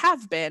and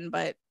have been,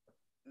 but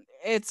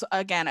it's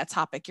again, a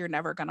topic you're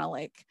never going to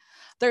like,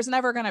 there's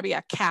never going to be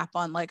a cap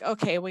on like,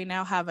 okay, we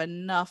now have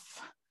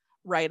enough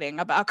writing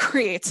about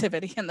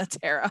creativity in the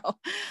tarot.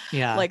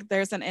 Yeah. Like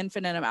there's an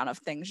infinite amount of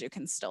things you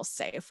can still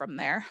say from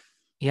there.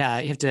 Yeah,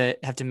 you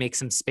have to make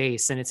some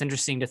space. And it's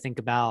interesting to think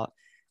about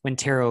when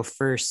tarot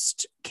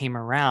first came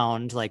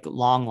around, like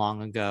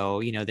long ago,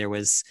 you know, there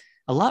was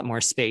a lot more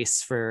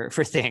space for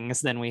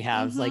things than we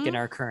have like in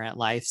our current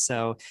life.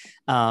 So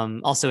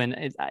also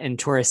in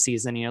Taurus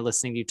season, you know,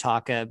 listening to you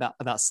talk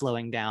about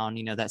slowing down,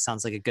 you know, that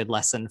sounds like a good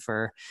lesson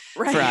for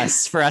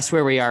us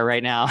where we are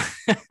right now.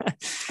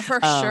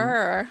 For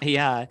sure.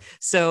 Yeah.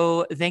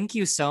 So thank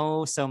you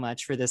so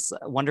much for this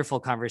wonderful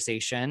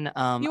conversation.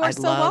 You are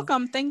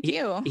welcome. Thank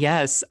you.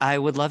 Yes, I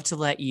would love to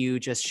let you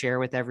just share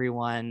with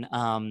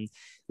everyone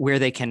where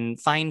they can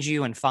find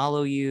you and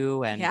follow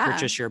you and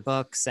purchase your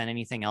books and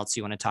anything else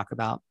you want to talk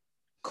about.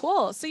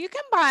 Cool. So you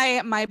can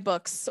buy my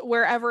books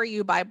wherever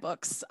you buy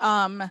books.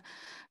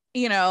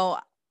 You know,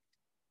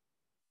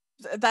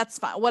 that's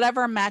fine.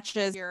 Whatever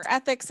matches your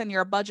ethics and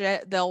your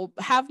budget, they'll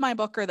have my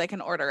book or they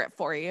can order it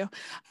for you.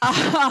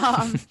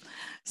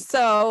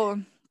 So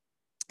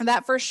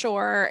that for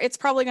sure. It's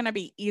probably going to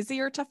be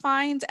easier to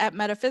find at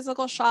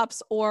metaphysical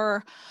shops,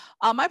 or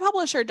my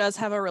publisher does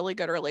have a really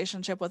good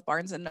relationship with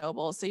Barnes and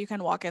Noble. So you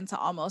can walk into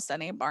almost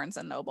any Barnes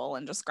and Noble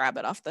and just grab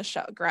it off the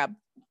shelf, grab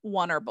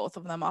one or both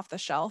of them off the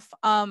shelf.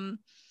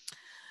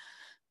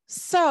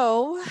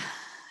 So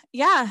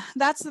yeah,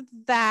 that's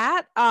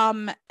that.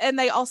 And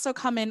they also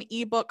come in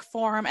ebook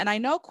form. And I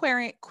know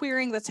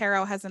Queering the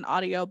Tarot has an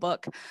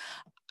audiobook.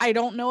 I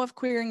don't know if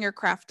Queering Your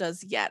Craft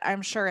does yet.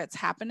 I'm sure it's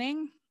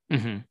happening.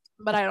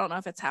 But I don't know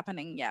if it's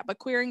happening yet. But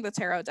Queering the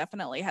Tarot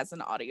definitely has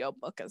an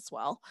audiobook as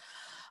well.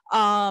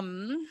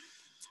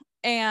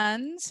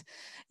 And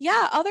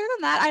yeah, other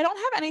than that, I don't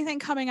have anything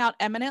coming out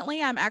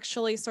eminently. I'm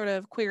actually sort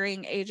of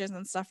querying ages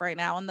and stuff right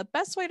now. And the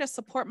best way to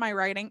support my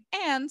writing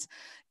and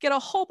get a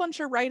whole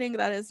bunch of writing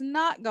that is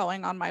not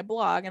going on my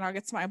blog, and I'll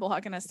get to my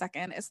blog in a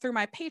second, is through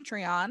my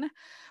Patreon,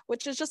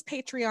 which is just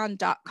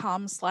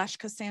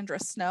patreon.com/Cassandra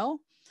Snow.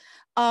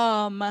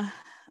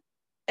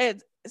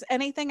 It's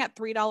anything at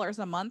 $3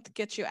 a month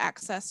gets you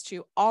access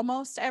to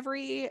almost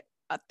every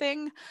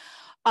thing.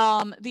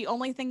 The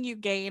only thing you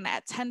gain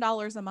at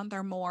 $10 a month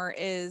or more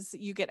is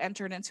you get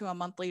entered into a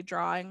monthly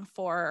drawing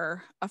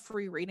for a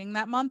free reading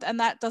that month. And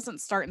that doesn't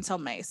start until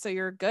May. So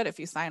you're good if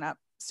you sign up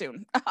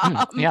soon.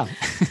 Yeah.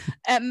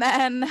 and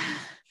then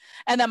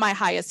my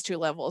highest 2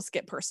 levels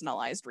get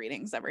personalized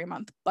readings every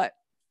month. But,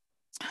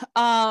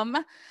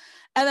 and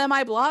then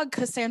my blog,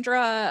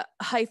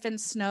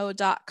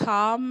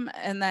 Cassandra-snow.com,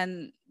 and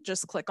then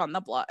just click on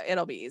the blog.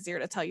 It'll be easier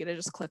to tell you to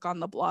just click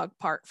on the blog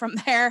part from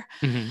there.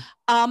 Mm-hmm.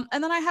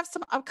 And then I have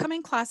some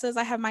upcoming classes.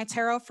 I have my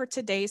Tarot for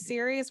Today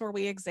series where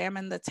we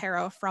examine the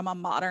tarot from a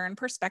modern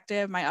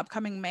perspective. My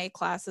upcoming May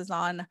class is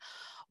on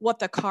what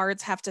the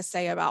cards have to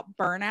say about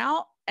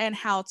burnout and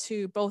how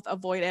to both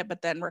avoid it,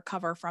 but then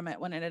recover from it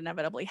when it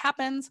inevitably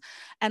happens,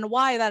 and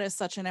why that is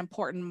such an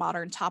important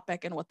modern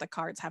topic and what the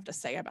cards have to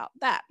say about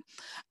that.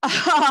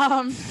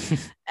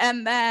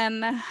 And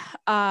then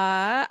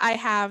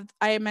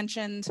I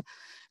mentioned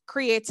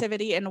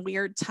Creativity in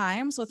Weird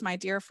Times with my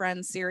dear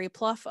friend Siri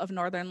Pluff of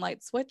Northern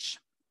Light Switch.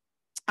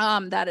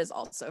 That is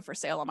also for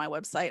sale on my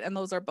website, and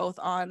those are both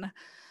on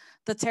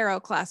the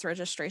tarot class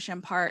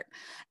registration part.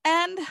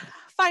 And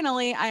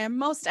finally, I am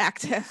most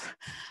active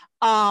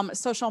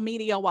social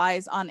media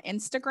wise on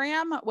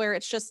Instagram, where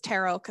it's just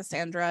Tarot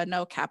Cassandra,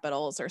 no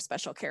capitals or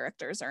special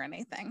characters or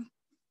anything.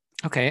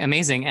 Okay,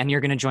 amazing. And you're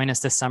going to join us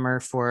this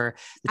summer for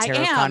the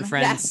Tarot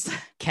Conference. Yes.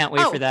 Can't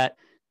wait for that.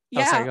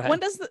 Yeah. Sorry, go ahead.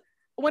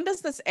 When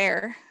does this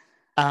air?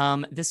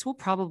 This will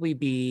probably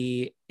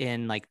be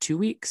in like 2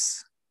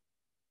 weeks.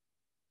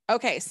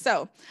 Okay,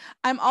 so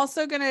I'm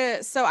also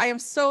I am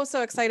so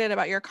excited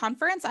about your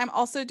conference. I'm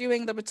also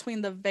doing the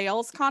Between the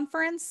Veils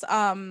conference,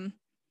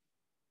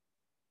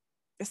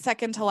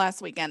 second to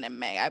last weekend in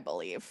May, I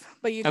believe.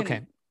 But you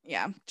can,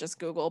 just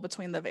Google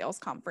Between the Veils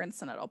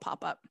conference and it'll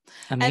pop up.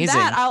 Amazing. And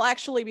that I'll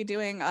actually be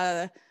doing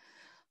a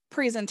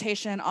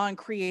presentation on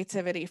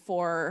creativity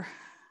for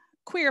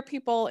queer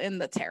people in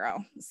the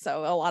tarot.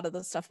 So a lot of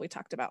the stuff we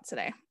talked about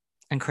today.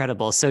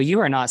 Incredible. So you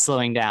are not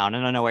slowing down.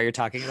 I don't know what you're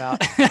talking about.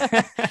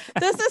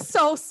 This is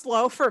so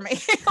slow for me.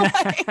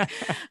 But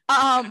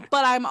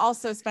I'm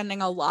also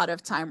spending a lot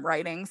of time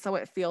writing. So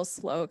it feels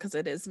slow because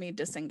it is me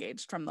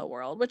disengaged from the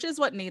world, which is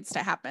what needs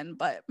to happen.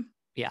 But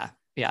yeah.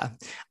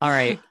 All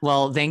right.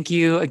 Well, thank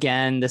you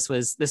again. This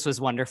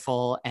was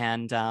wonderful.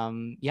 And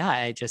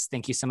I just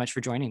thank you so much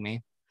for joining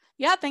me.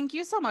 Yeah, thank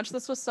you so much.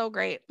 This was so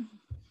great.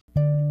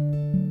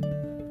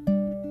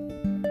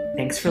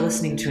 Thanks for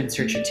listening to In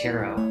Search of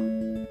Tarot.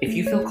 If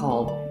you feel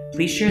called,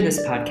 please share this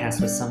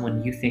podcast with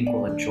someone you think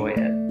will enjoy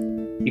it.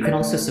 You can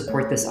also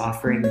support this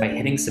offering by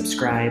hitting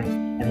subscribe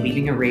and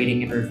leaving a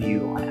rating and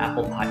review on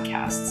Apple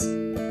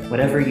Podcasts.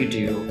 Whatever you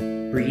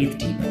do, breathe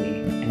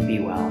deeply and be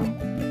well.